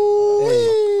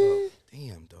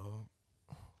 Damn, dog.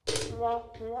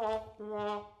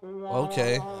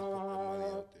 okay.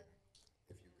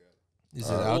 Is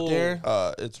it out there?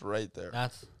 It's right there.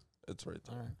 That's It's right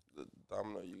there. all right. The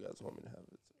domino you guys want me to have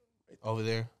it. Over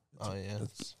there? Oh yeah,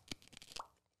 It's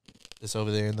it's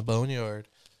over there in the boneyard.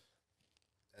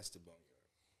 That's the bone.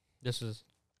 This is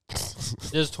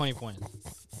 20 points.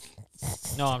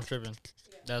 No, I'm tripping.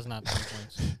 That's not 20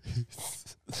 points.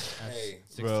 That's Hey,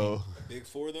 16. bro. Big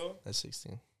 4, though? That's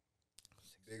 16.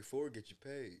 Big 4 get you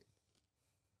paid.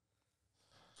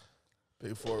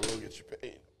 Big 4 will get you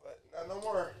paid, but not no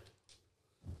more.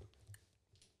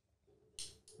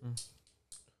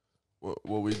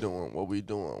 What we doing? What we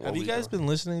doing? What Have you we guys doing? been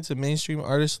listening to mainstream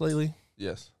artists lately?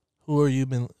 Yes. Who have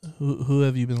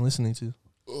you been listening to?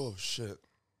 Oh shit.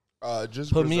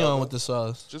 Just Put me Griselda. on with the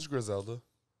sauce. Just Griselda.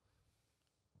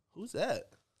 Who's that?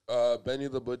 Benny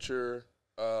the Butcher.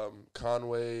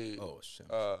 Conway. Oh, shit.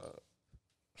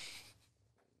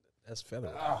 That's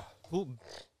feather. Who?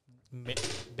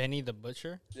 Benny the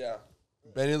Butcher? Yeah.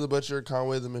 Benny the Butcher.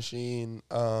 Conway the Machine.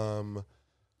 Fucking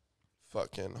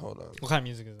hold on. What kind of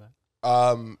music is that?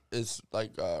 It's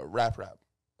like rap,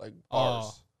 like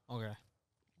bars, Okay.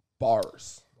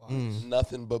 bars, Mm.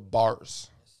 nothing but bars.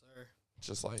 Yes, sir.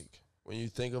 Just like when you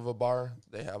think of a bar,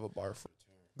 they have a bar for.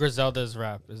 Griselda's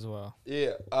rap as well.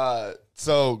 Yeah.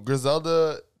 So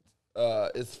Griselda,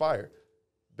 is fire.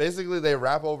 Basically, they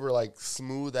rap over like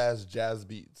smooth ass jazz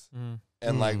beats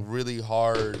and like really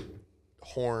hard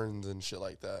horns and shit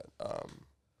like that.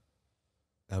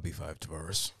 That'll be 5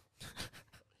 Taurus.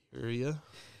 Hear ya?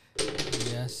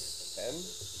 Yes, Ben?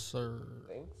 sir.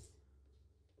 Thanks.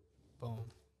 Boom.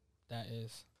 That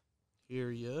is.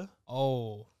 Hear ya?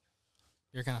 Oh,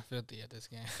 you're kind of filthy at this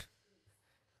game.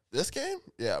 This game,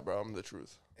 yeah, bro, I'm the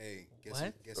truth. Hey,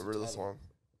 What? The realest one,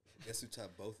 Guess who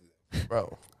topped both of them?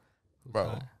 bro.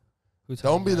 Bro, Who taught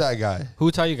don't you be guys? that guy.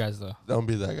 Who taught you guys though? Don't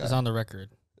be that It's guy. on the record.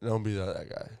 Don't be that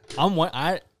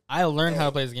guy. I learned how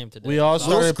to play this game today. We all So-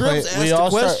 started playing. Scripps asked the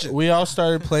question. We all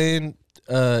started playing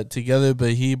together,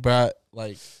 but he brought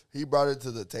like He brought it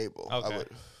to the table. Okay. But-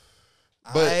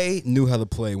 I knew how to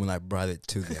play when I brought it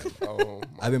to them. Oh,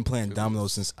 my I've been playing goodness.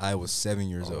 dominoes since I was 7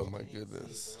 years Oh old. my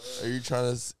goodness. Are you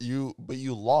trying to but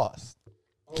you lost.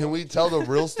 Can we tell the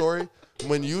real story?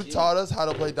 When you taught us how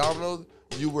to play dominoes,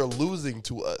 you were losing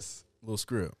to us. Little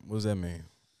script. What does that mean?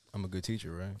 I'm a good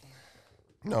teacher, right?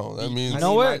 No, that means You I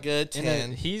know need what? my good In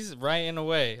 10. he's right in a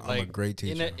way. I'm Like a great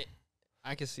in teacher.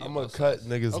 I can see. I'm it gonna both cut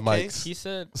sides. niggas' Okay. mics. He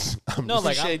said, I'm no, just-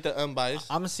 like Appreciate the unbiased.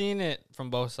 I'm seeing it from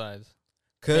both sides.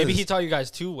 Cause Maybe he taught you guys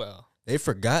too well. they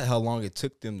forgot how long it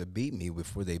took them to beat me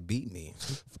before they beat me.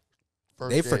 First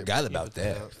They game. forgot about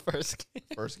that. First game.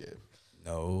 First game.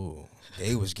 No,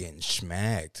 they was getting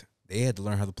smacked. They had to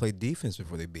learn how to play defense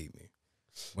before they beat me.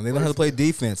 When they learned how to play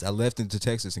defense, I left into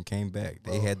Texas and came back.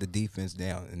 They had the defense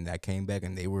down, and I came back,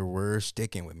 and they were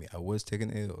sticking with me. I was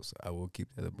taking L's. I will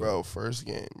keep that up. Bro, first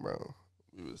game, bro.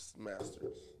 We was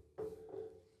masters.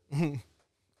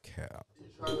 Cap. You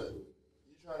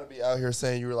trying to be out here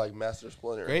saying you were like Master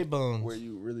Splinter. Great bones. Where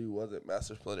you really wasn't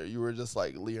Master Splinter. You were just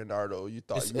like Leonardo. You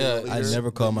thought It's, you were a I I leader,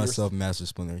 never but call you were- myself Master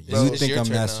Splinter. Bro, You it's think your I'm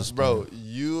turn Master now. Splinter? Bro,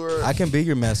 you were I can be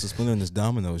your Master Splinter in this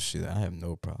domino shit. I have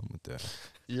no problem with that.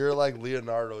 you're like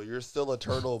Leonardo. You're still a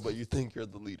turtle, but you think you're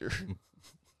the leader.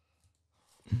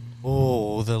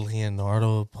 Oh, the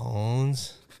Leonardo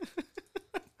Bones.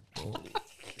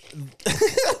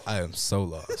 I am so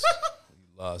lost.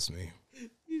 You lost me.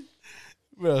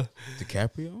 Bro.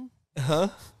 DiCaprio? Huh?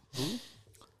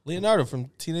 Leonardo from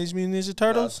Teenage Mutant Ninja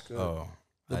Turtles? That's good. Oh.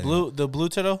 The blue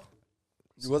turtle?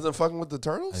 You wasn't fucking with the I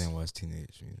turtles? didn't watch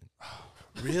Teenage Mutant.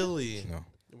 Really? No.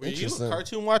 Were you a Interesting.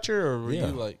 cartoon watcher or were Yeah.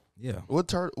 you like Yeah. What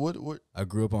turtle? What? I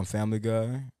grew up on Family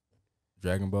Guy,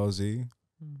 Dragon Ball Z,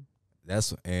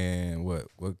 That's and what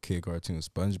kid cartoon?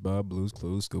 SpongeBob, Blue's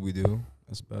Clues, Scooby Doo.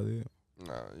 That's about it.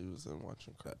 Nah, you wasn't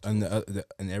watching And cartoons.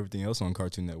 and everything else on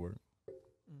Cartoon Network.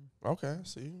 Okay,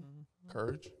 see,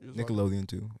 Courage. You was watching- Nickelodeon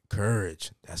too.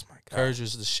 Courage. That's my guy. Courage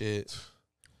was the shit.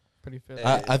 Pretty fit.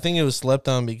 Hey. I think it was slept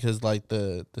on because like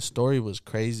the story was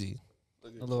crazy.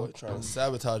 Look at A little- Chloe trying to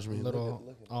sabotage me. little.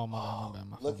 Look at Oh my bad.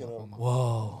 My Look fault, at my him. fault, my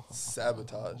fault. Whoa,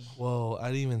 sabotage. whoa! I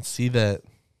didn't even see that.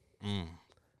 Mm.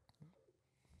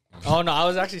 Oh no, I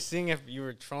was actually seeing if you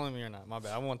were trolling me or not. My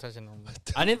bad. I won't touch it normally.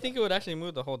 I didn't think it would actually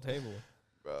move the whole table.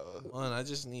 Bro. One, I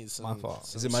just need some. My fault.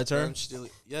 some Is it my turn? sperm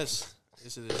yes,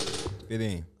 yes it is. Fit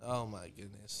in. Oh my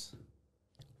goodness.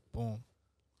 Boom.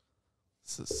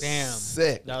 Damn.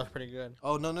 Sick. That was pretty good.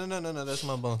 Oh no, that's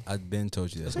my bone. I've been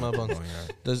told you that. That's my bone. Oh,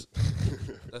 yeah.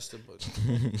 That's the book.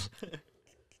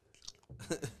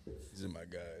 These are my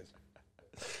guys.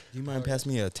 Do you mind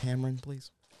passing me a tamarind,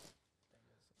 please?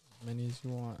 Many as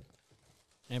you want.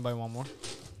 Anybody want more?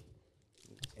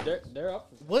 They're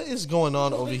up. What is going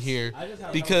on over here?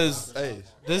 Because Hey,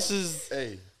 this is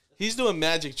hey. he's doing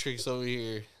magic tricks over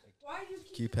here. Why do you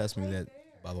Can you pass me that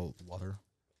bottle of water?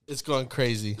 It's going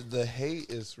crazy. The hate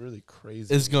is really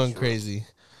crazy. It's going crazy.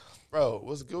 Bro,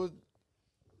 what's good?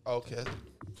 Okay.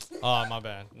 Oh my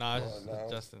bad. Nah, Come it's on now.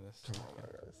 just in this. Come on,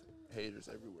 guys. Haters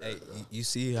everywhere. Hey, you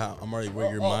see how I'm already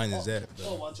where your mind is at.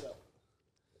 Bro. watch out.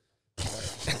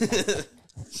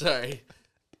 Sorry.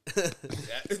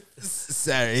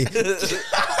 Sorry.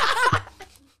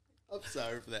 I'm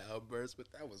sorry for that outburst,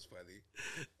 but that was funny.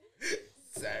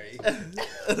 Sorry.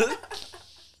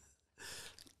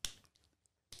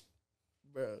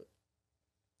 Bro.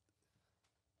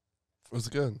 What's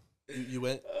good? You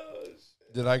went?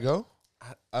 Did I go?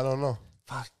 I don't know.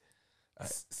 Fuck.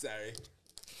 Sorry.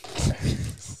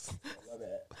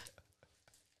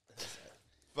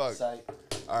 Fuck.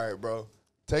 All right, bro.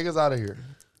 Take us out of here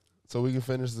so we can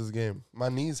finish this game. My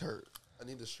knees hurt. I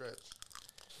need to stretch.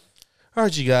 All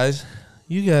right, you guys.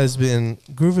 You guys been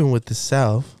grooving with the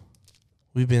South.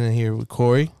 We've been in here with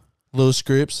Corey, Lil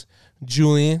Scripps,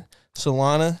 Julian,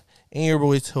 Solana, and your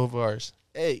boy Tovars.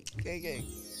 Hey, gang, gang.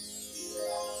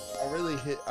 I really hit.